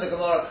you learn the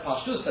Gemara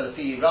Pashtus, so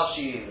see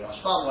Rashi,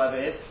 Rashbam, whatever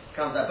it is,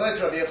 comes out both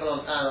Rabbi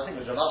Yochanan and I think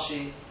it was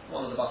Ravashi,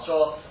 one of the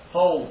Basra,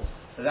 hold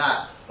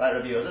that like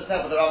Rabbi Yehuda,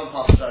 therefore the Rambam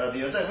passes like Rabbi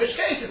Yehuda, in which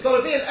case it's got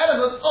to be an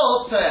element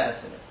of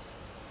Teres in it.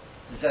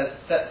 It says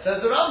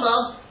the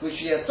Rambam, which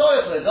she has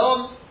Torah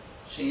Ledom,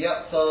 she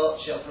yatsa,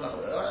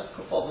 that's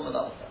Kufov from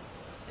another side.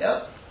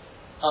 Yeah?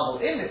 Avol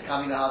in this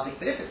coming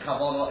Hazik, but if it's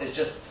Kavanah, it's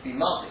just to be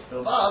Mazik,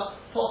 Bilbaz,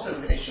 Potter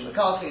with Ishim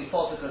Mekalkel, he's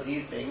Potter because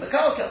he's being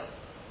Mekalkel.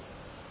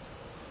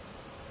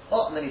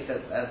 Oh, and then he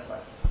says, that's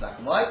like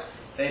black and white.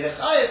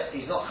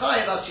 He's not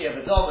chayiv actually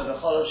ever done with the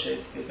cholo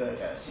shit to go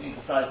against. You need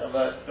to decide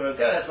whether it's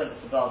whether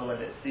it's the blood or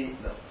whether it's the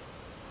milk.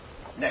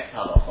 Next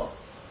halacha.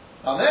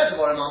 Amer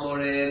tomorrow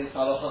mamurin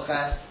halacha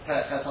ches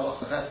perches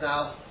halacha ches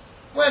now.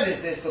 When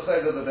is this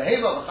b'choyv of a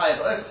behema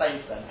b'chayiv of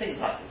chayiv then? Things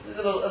like this.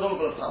 There's a little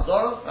bit of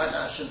chazorah, right?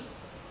 Now I should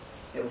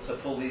be able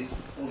to pull all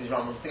these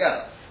rambams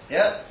together.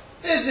 Yeah.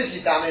 Is this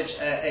you damage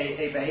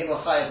a behema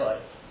chayiv of?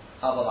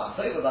 Then he said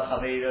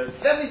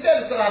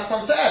it's going to have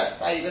some teres.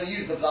 How are you going to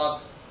use the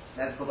blood,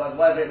 medical blood,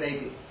 whatever it may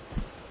be?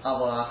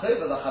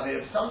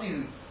 Somebody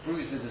who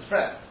bruises his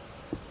friend.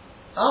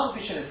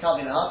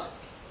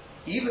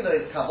 Even though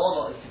his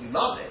kavanah is to be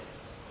mazik,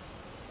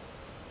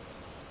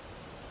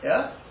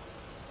 yeah?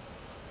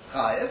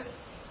 Chayev,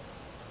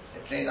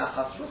 it's plain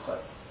achas rucha.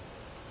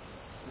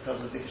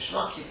 Because of the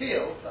geschmack he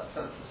feels, that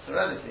sense of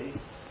serenity,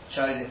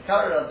 showing his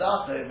karer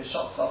adato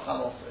v'shot chal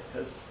chamosa,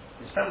 because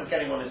his friend was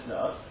getting on his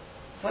nerves.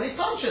 When he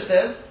punches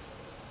him,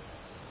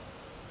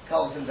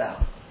 calms him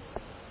down.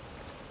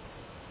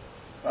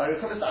 Right, we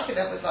come Misaki,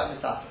 therefore it's like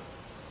Misaki.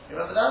 You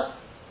remember that?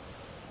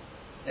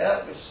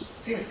 Yeah, which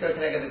seems to go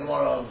connect the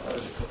Gemara on the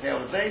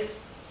place.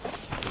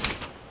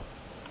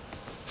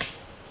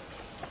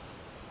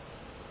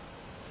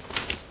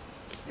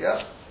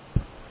 Yeah?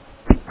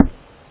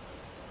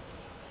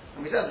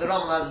 And we said the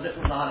Rambam has a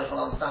different Mahalach on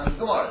understanding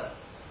the Gemara there.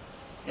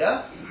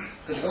 Yeah?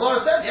 Because the Gemara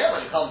said, yeah,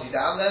 when it calms you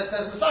down, there it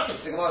says Misaki.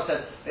 The Gemara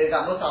said, there's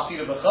that Mutar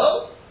Filu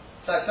B'chol,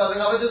 it's like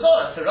serving Avodah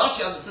Zorah. So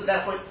Rashi understood,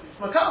 therefore it's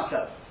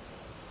Mekalkel.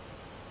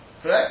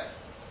 Correct?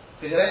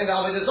 Because you're letting the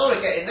Avodah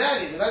Zorah get in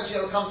there, and eventually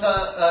it'll come to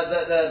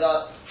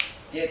the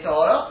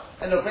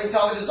Yetzirah, and it'll bring to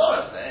Avodah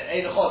Zorah.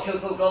 Ein Echol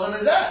Kilkul Golem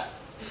is there.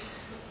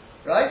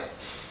 Right?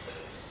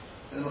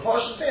 The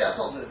Mephoshim say that's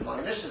not the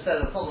Mishnah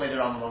says that's not the way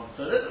the Rambam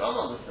understood it. The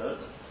Rambam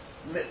understood.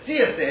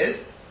 Mitzias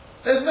is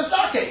there's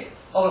Masake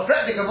of a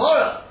threat to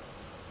Gemara.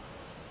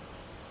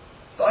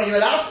 But are you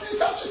allowed to do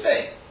such a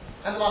thing?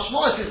 And the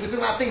Mashmah says we're talking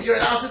about things you're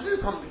allowed to do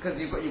because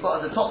you've got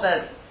at the top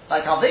there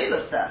like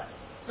Avelis there.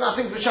 It's not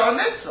things which are a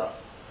mitzvah.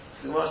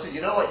 So the Gemara says,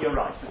 you know what, you're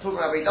right. We're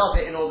talking about he does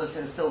it in order to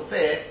instill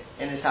fear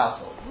in his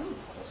household.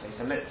 So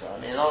it's a mitzvah.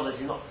 I mean, in other words,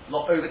 he's not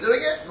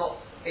overdoing it,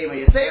 not Eva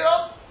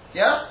Yisera,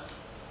 yeah?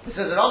 It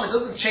says the Rambam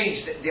doesn't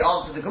change the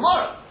answer to the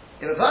Gemara.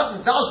 If a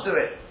person does do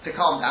it to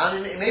calm down,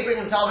 it may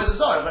bring him salvation of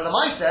Zorah, but the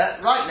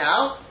mindset, right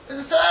now, is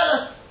a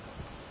Torah.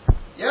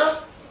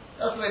 Yeah?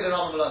 That's the way the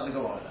Rambam learned the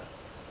Gemara there.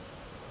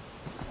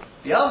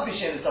 The Am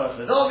Bishem is Torah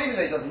Chazov, even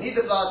though he doesn't need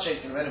the blood,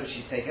 shaking whenever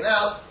she's taken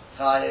out,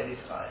 Chayev is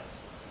Chayev.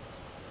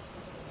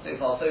 So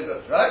far, so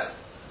good, right?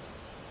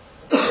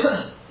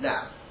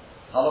 Now,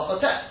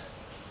 Halachotet.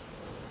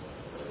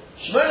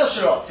 Shmona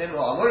Shirotim,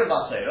 Ha'amurim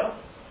B'Torah.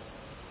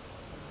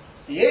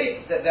 The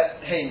 8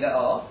 there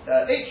are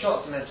 8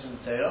 shots mentioned in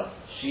the Torah.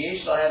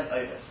 Sheyesh Lahem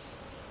Ovis.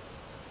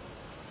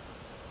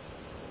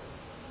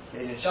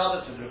 In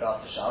Shabbos with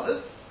regard to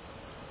Shabbos,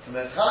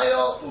 K'met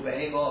Chayo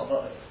U'Behemo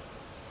Ba'of.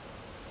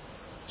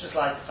 Just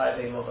like Chayo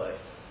Behemo Ba'of.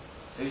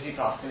 Who's he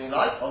passing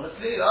like?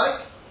 Obviously,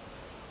 like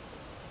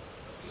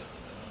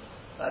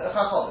the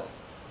Chachamim.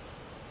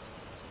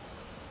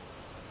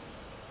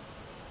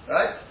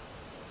 Right?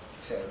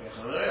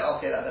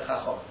 Okay, like the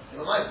Chachamim.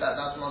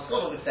 That's the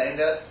Maskon is saying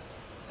that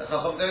the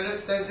Chacham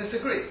don't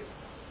disagree.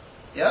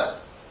 Yeah?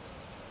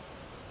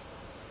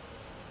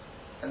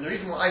 And the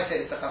reason why I say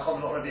it's the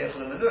Chacham, not Rabbi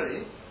Yochanan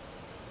Menuri,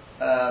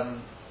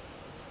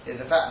 is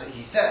the fact that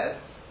he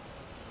said,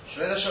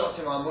 Shveda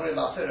Shotim Amurim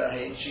Ba'Torah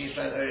Hein Sheesh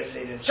Lein Oris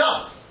Lein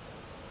Shabbos.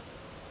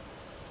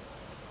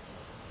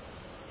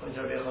 According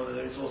to Rabbi Yochanan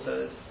Menuri, it's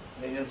also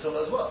Lein Tum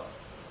as well.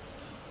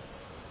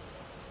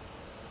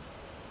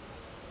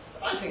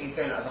 I think he's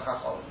going as a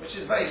Chacham, which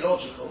is very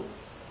logical.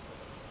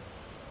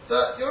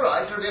 But you're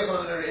right, Rabbi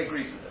Yochanan Menuri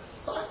agrees with this.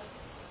 Fine.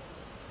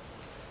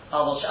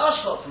 Aval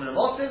she'ash klotzim in a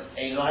motim,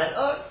 ein lohen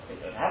or, they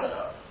don't have an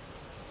or.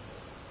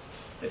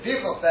 The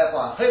people therefore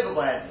are chayvah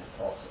bohen is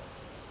possible.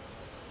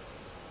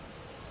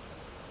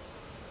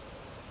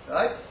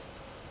 Right?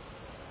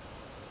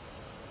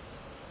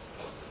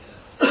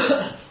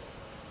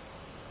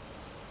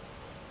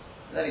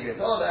 And then he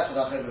goes on, therefore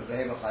are chayvah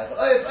bohen chayvah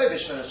oiv, oiv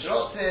ishmena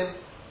shirotim,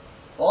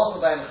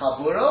 also by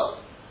chaburo.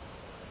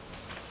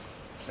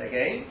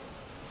 Again,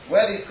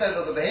 where these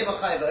chayvah the behema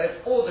chayvah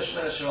oiv, or the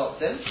shmena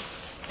shirotim,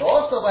 but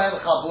also by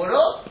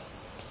chaburo,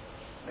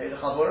 made the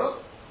chaburo,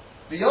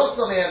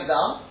 v'yosno mehem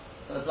dam,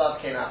 so the blood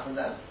came out from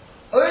them.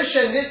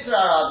 Oishen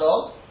nitra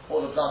adol,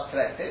 or the blood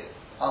collected,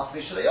 after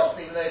Vishalayot,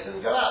 even though it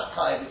didn't go out,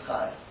 chayev is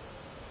chayev.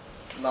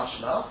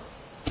 Mashma,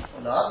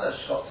 on the other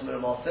shkotzim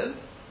u'motim,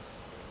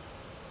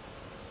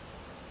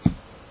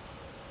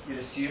 you'd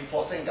assume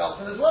potting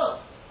gamton as well.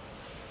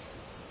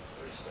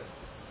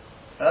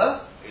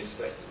 Huh?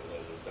 Irrespective of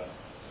whether it's done.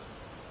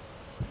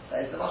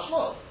 That is the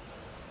mashma.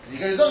 Because he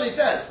goes on, he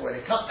says, when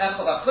it comes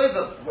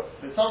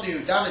with somebody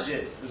who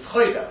damages, with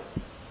choyda,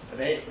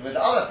 with the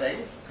other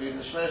things, including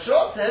the shmona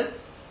shirotim,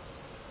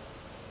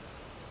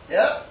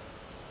 yeah,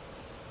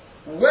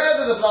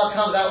 whether the blood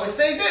comes out, we're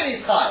saying then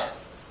he's chayev.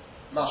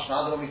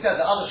 Mashma, but when we said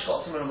the other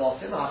shkotzim and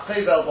motim,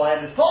 ha'choyvel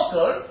bohen is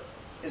potter,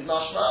 is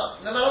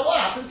mashma, no matter what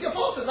happens, you're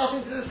potter,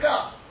 nothing to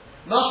discuss.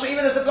 Mashma,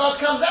 even if the blood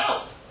comes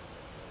out.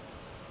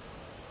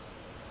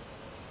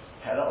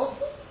 Hela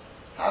also.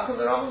 How can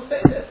the Rambam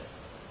say this?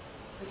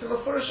 It's a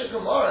Mefurish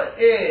Gemara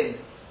in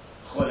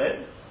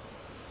Chulin.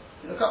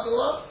 You look up the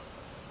Gemara?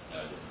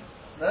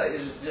 No, I No,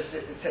 didn't. you just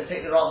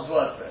take the Rambam's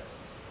word for it.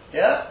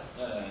 Yeah?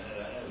 No,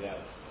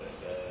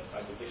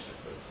 like the bishop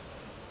first.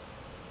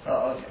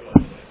 Oh, okay.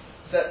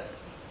 So,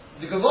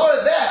 the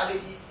Gemara there, I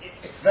mean,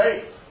 it's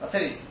very, I'll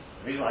tell you,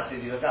 the reason why I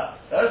say you look up,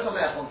 there is something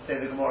else I want to say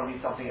the Gemara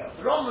means something else.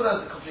 The Rambam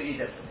learns it completely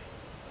differently.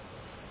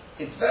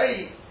 It's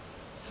very,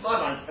 to my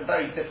mind,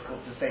 very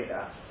difficult to say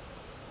that.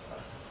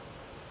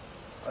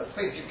 I'll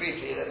explain to you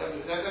briefly, let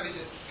me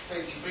just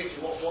explain to you briefly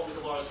what the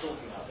Gemara is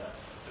talking about there.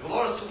 The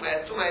Gemara is talking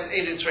about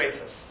Edin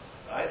Trefus,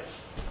 right?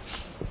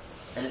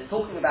 And it's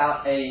talking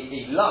about a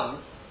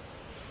lung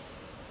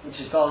which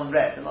has gone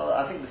red. And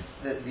I think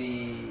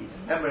the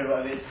memory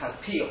of it has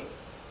peeled.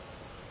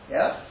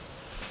 Yeah?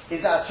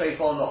 Is that a treif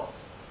or not?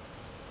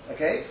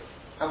 Okay?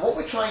 And what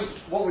we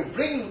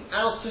bring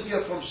our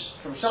sugya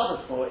from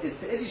Shabbos for is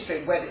to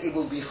illustrate whether it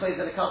will be chayz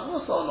and a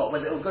kavus or not,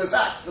 whether it will go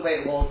back to the way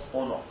it was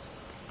or not.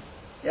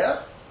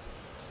 Yeah?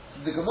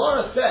 So the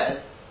Gemara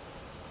says,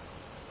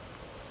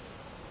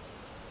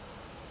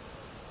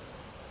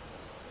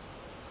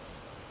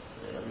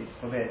 let me read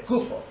from here,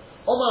 Kufa,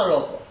 Omar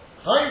Rova,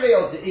 Hayrei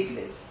of the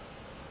Iglid,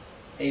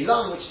 a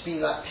lung which has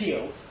been like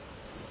peeled,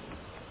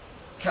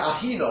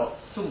 Ka'ahino,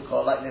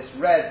 Sumka, like this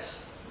red,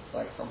 it's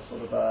like some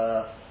sort of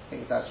I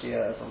think it's actually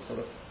some sort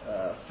of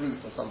fruit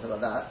or something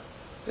like that.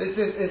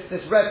 It's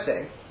this red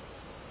thing.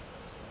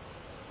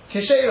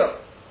 Kesheira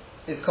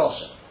is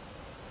kosher.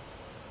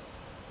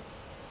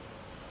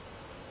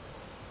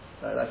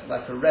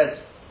 Like a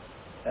red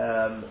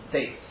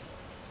date.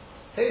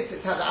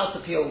 It's had the outer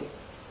peel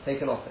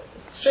taken off it.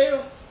 It's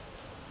sheira.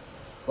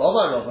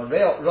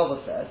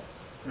 Rava said,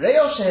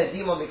 Reo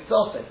shehedima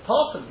miksoset,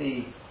 part of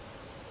the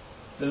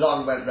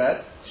lung went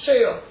red,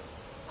 sheira.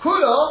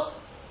 Kula,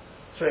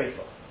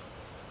 treifa.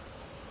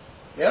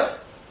 Yeah?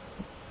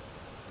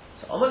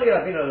 So Amali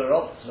Rabino the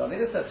Rav, so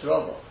Rabino said to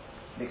Rava,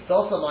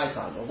 miksosa my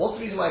time. Well, what's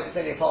the reason why if it's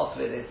only a part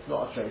of it, it's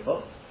not a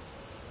treifa?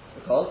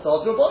 Because it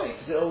holds your body,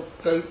 because it'll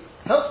go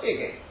healthy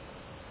again.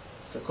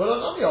 So Kula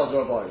Nami holds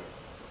your body.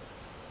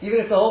 Even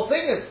if the whole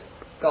thing is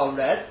gone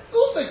red,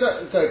 also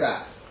go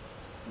back.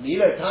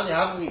 Milo Tanya,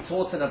 haven't we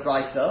taught in a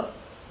brighter?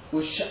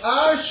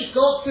 Ush'ar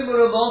shikotim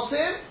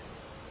uramosim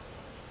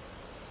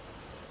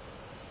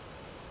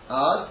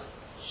ad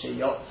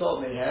sheyotzo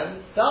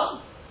mehem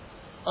dam.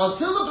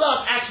 Until the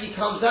blood actually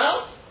comes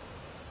out,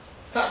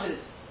 the fact that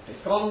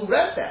it's gone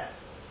red there.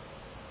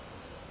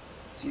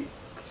 See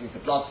the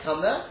blood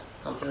come there,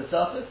 come to the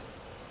surface,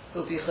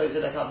 it'll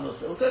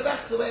go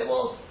back to the way it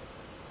was.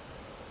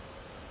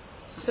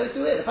 So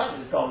do it. The fact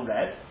that it's gone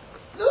red,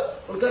 no,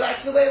 it'll go back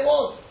to the way it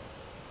was.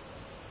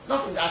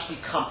 Nothing's actually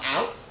come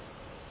out.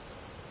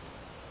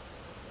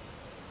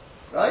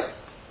 Right?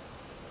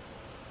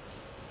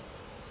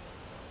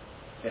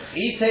 The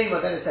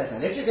Chitema then it says,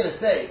 and if you're going to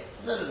say,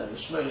 no, the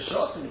Shemona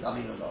Shrotzim is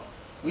Amin Allah.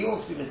 We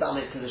want to be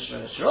Medamit to the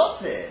Shemona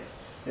Shrotzim.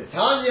 The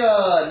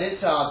Tanya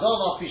Nitza Adom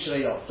Afi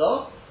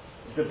Shreyoto.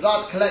 If the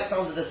blood collects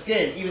under the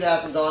skin, even though it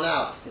hasn't gone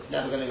out, it's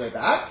never going to go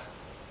back.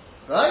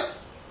 Right?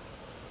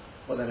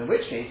 Well then in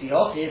which case, even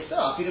if it's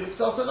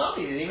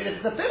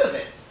a bit of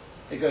it,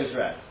 it goes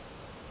red.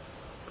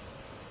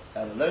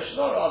 And the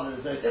Loshna, rather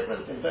there's no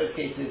difference, in both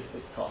cases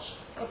it's kosher.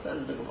 That's the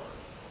end of the Gemara.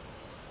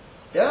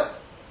 Yeah?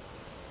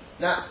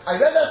 Now, I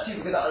read that to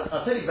you because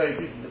I'll tell you very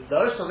briefly, the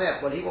Rosh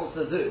Hashanah, what he wants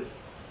to do,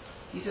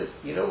 he says,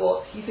 you know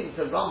what, he thinks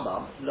the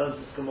Rambam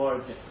learns this Gemara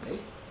differently,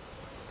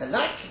 and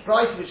that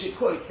price which it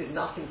quotes is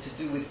nothing to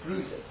do with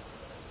bruises,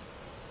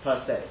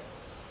 per se.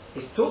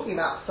 It's talking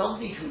about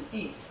somebody who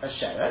eats a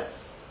sheret.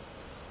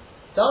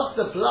 Does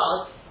the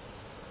blood,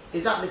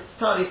 is that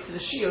mitzvah to the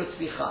shiur to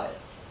be chayav?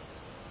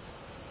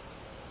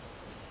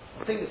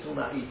 I think it's all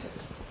about eating.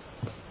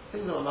 I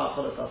think it's all about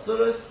cholas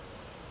asuros.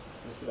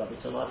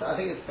 I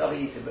think it's got to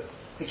be eaten. But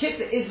the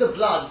kitzah is the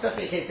blood,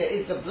 definitely the case,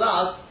 is the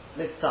blood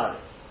mitzvah.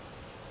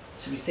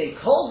 So we say,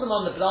 hold them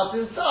on the blood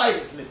inside,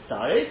 it's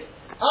mitzvah.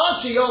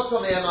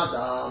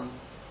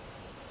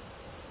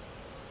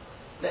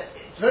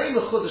 It's very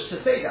mechudesh to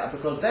say that,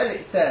 because then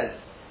it says,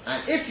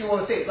 and if you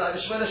want to say it's like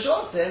the Shemona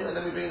Shrotzim, and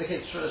then we bring the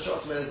case to Shemona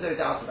Shrotzim, and there's no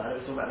doubt about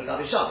it, we're talking about the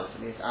Gabi Shabbos,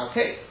 I mean, it's our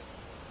case.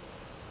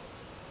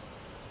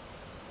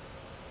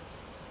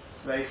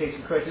 It's the very case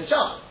we quote in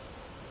Shabbos.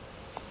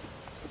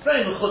 It's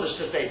very mechudesh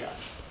to say that.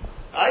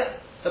 Right?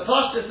 The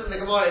pashtus in the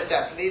Gemara is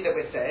definitely that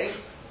we're saying,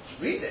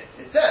 read it,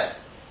 it says,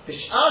 if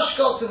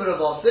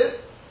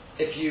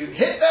you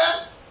hit them,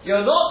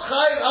 you're not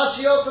chayiv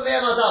achiyot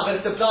me'em adam, but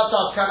if the blood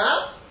does come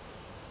out,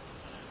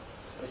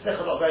 it's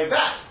not going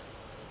back.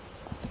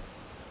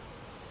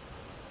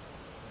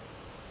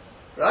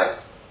 Right?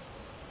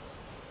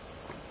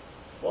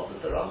 What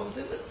does the Rambam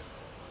do this?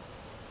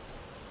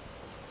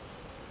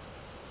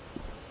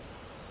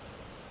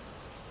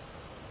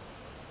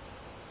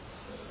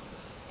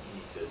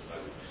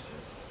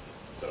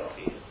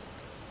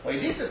 Well, he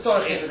needs the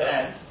Torah at the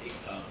end.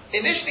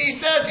 Initially he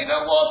says, you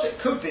know what,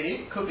 it could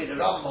be the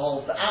Rambam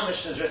holds the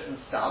Amish has written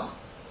stam,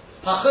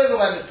 Hachova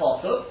when it's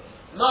possible,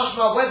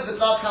 Mashma whether the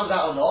blood comes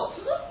out or not,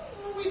 so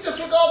we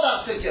disregard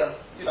that figure.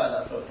 You like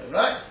that sort of thing,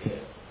 right?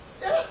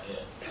 Yeah.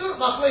 Look,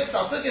 Machlekes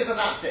are figures and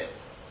that's it.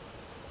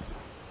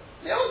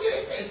 The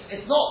argument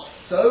it's not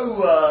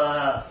so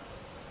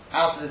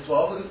out of this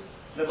world, because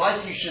the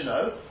mighty you should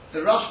know, the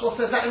Rashba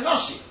says that in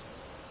Rashi.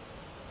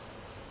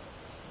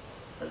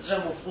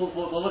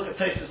 We'll look at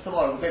Tosfos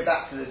tomorrow. We'll go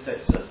back to this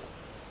Tosfos,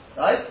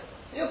 right?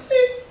 You'll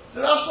see the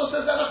Rashba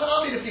says that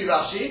Nachanami to see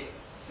Rashi,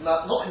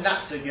 not in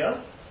that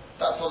sugya.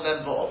 That's on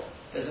them both.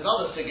 There's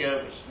another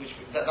sugya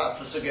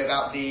that's the sugya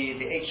about the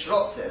H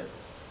Rotzim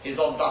is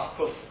on Daf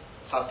Kuf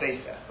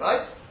Hatzeiser,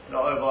 right?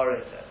 Not over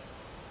it.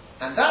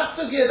 And that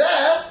sugya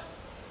there,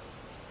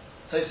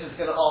 Tosfos is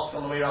going to ask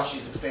on the way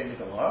Rashi is explaining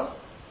the Gemara,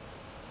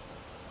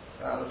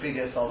 the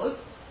previous scholars,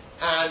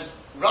 and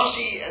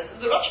Rashi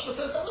and the Rashba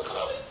says that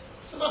Nachanami.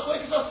 So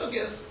Machlekes are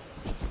sugyas.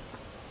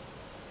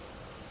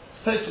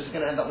 Tosfos is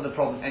going to end up with a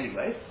problem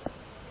anyway.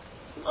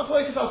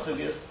 Machlekes are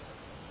sugyas.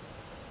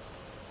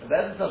 And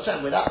then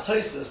Hashem, without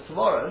Tosfos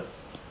tomorrow,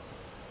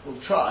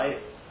 we'll try.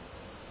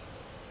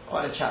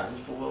 Quite a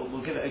challenge, but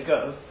we'll give it a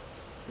go.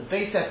 The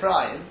Beis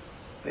Ephraim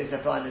is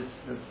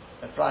the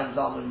Ephraim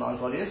Zalman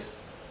Margolius.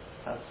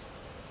 That's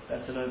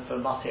better known for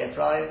Matei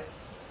Ephraim.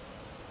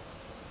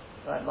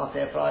 Right,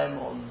 Matei Ephraim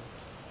on.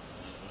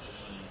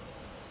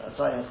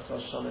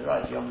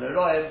 Right, Yom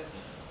Leroyim.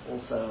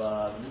 Also,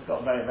 he's got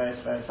various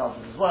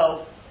others as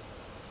well.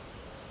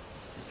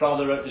 His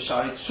brother wrote the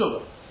Shari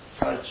Tshuva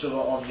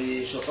on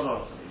the Shulchan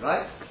Aruch,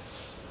 right?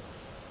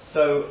 So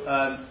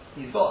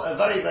he's got a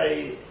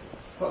very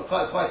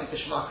quite a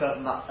Geschmaka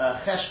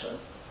Cheshbon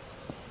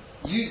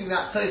using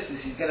that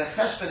Tosfos, he's going to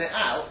cheshbon it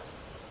out,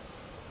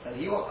 and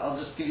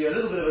I'll just give you a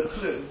little bit of a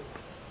clue.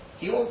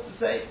 He wants to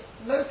say,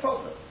 no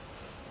problem.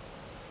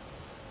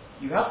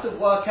 You have to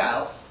work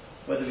out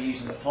whether we're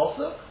using the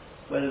Pasuk,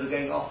 whether we're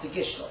going after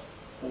Gishlot,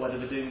 or whether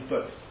we're doing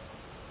both.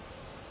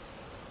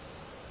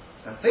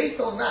 And based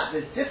on that,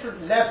 there's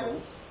different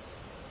levels.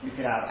 You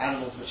can have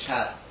animals which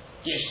have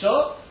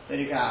Gishlot,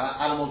 then you can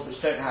have animals which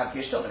don't have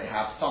Gishlot, but they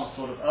have some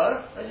sort of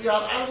and you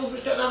have animals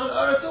which don't have an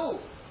at all.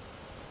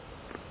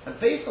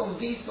 And based on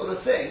these sort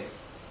of things,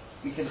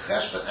 we can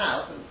cheshbon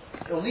out, and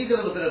it'll need a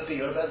little bit of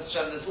biur, but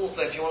there's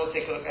also, if you want to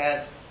take a look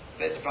ahead,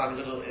 bit of priming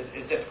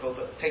is difficult,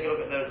 but take a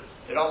look at the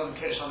Rambam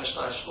Pirish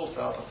HaMishnah should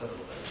also help us a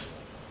little bit.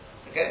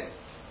 Okay?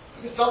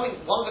 Because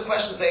one of the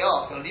questions they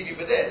ask, and I'll leave you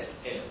with this,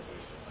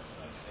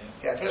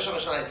 Pirish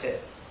HaMishnah is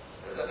here.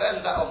 At the end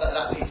of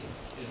that piece,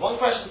 is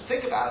one question to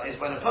think about is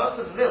when a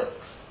person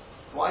milks,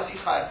 why is he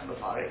chayav from the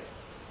parik?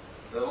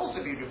 They'll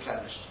also be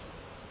replenished.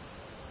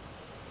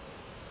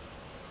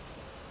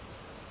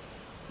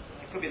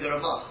 It could be the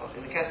remark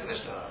in the Kesef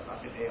Mishnah, I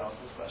think they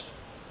asked this question.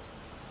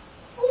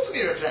 Also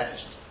be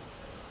replenished.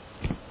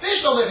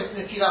 Fish don't know if it's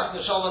Netilas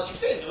Neshama, you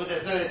say,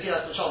 there's no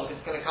Netilas Neshama because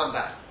it's going to come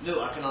back.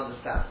 No, I can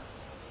understand.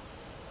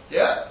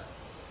 Yeah?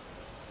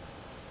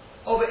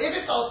 Oh, but if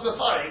it's out from the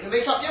fire, you can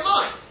make up your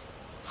mind.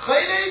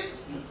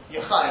 Chaylev,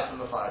 you're chayav from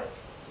the fire.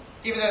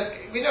 Even though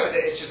we know that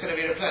it's just going to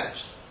be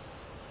replenished.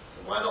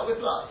 So why not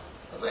with blood?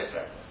 That's no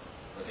threat.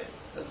 Okay.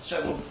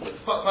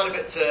 It's quite a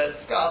bit to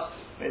discuss,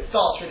 but it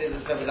starts really as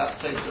I said with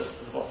that place at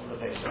the bottom of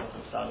the page.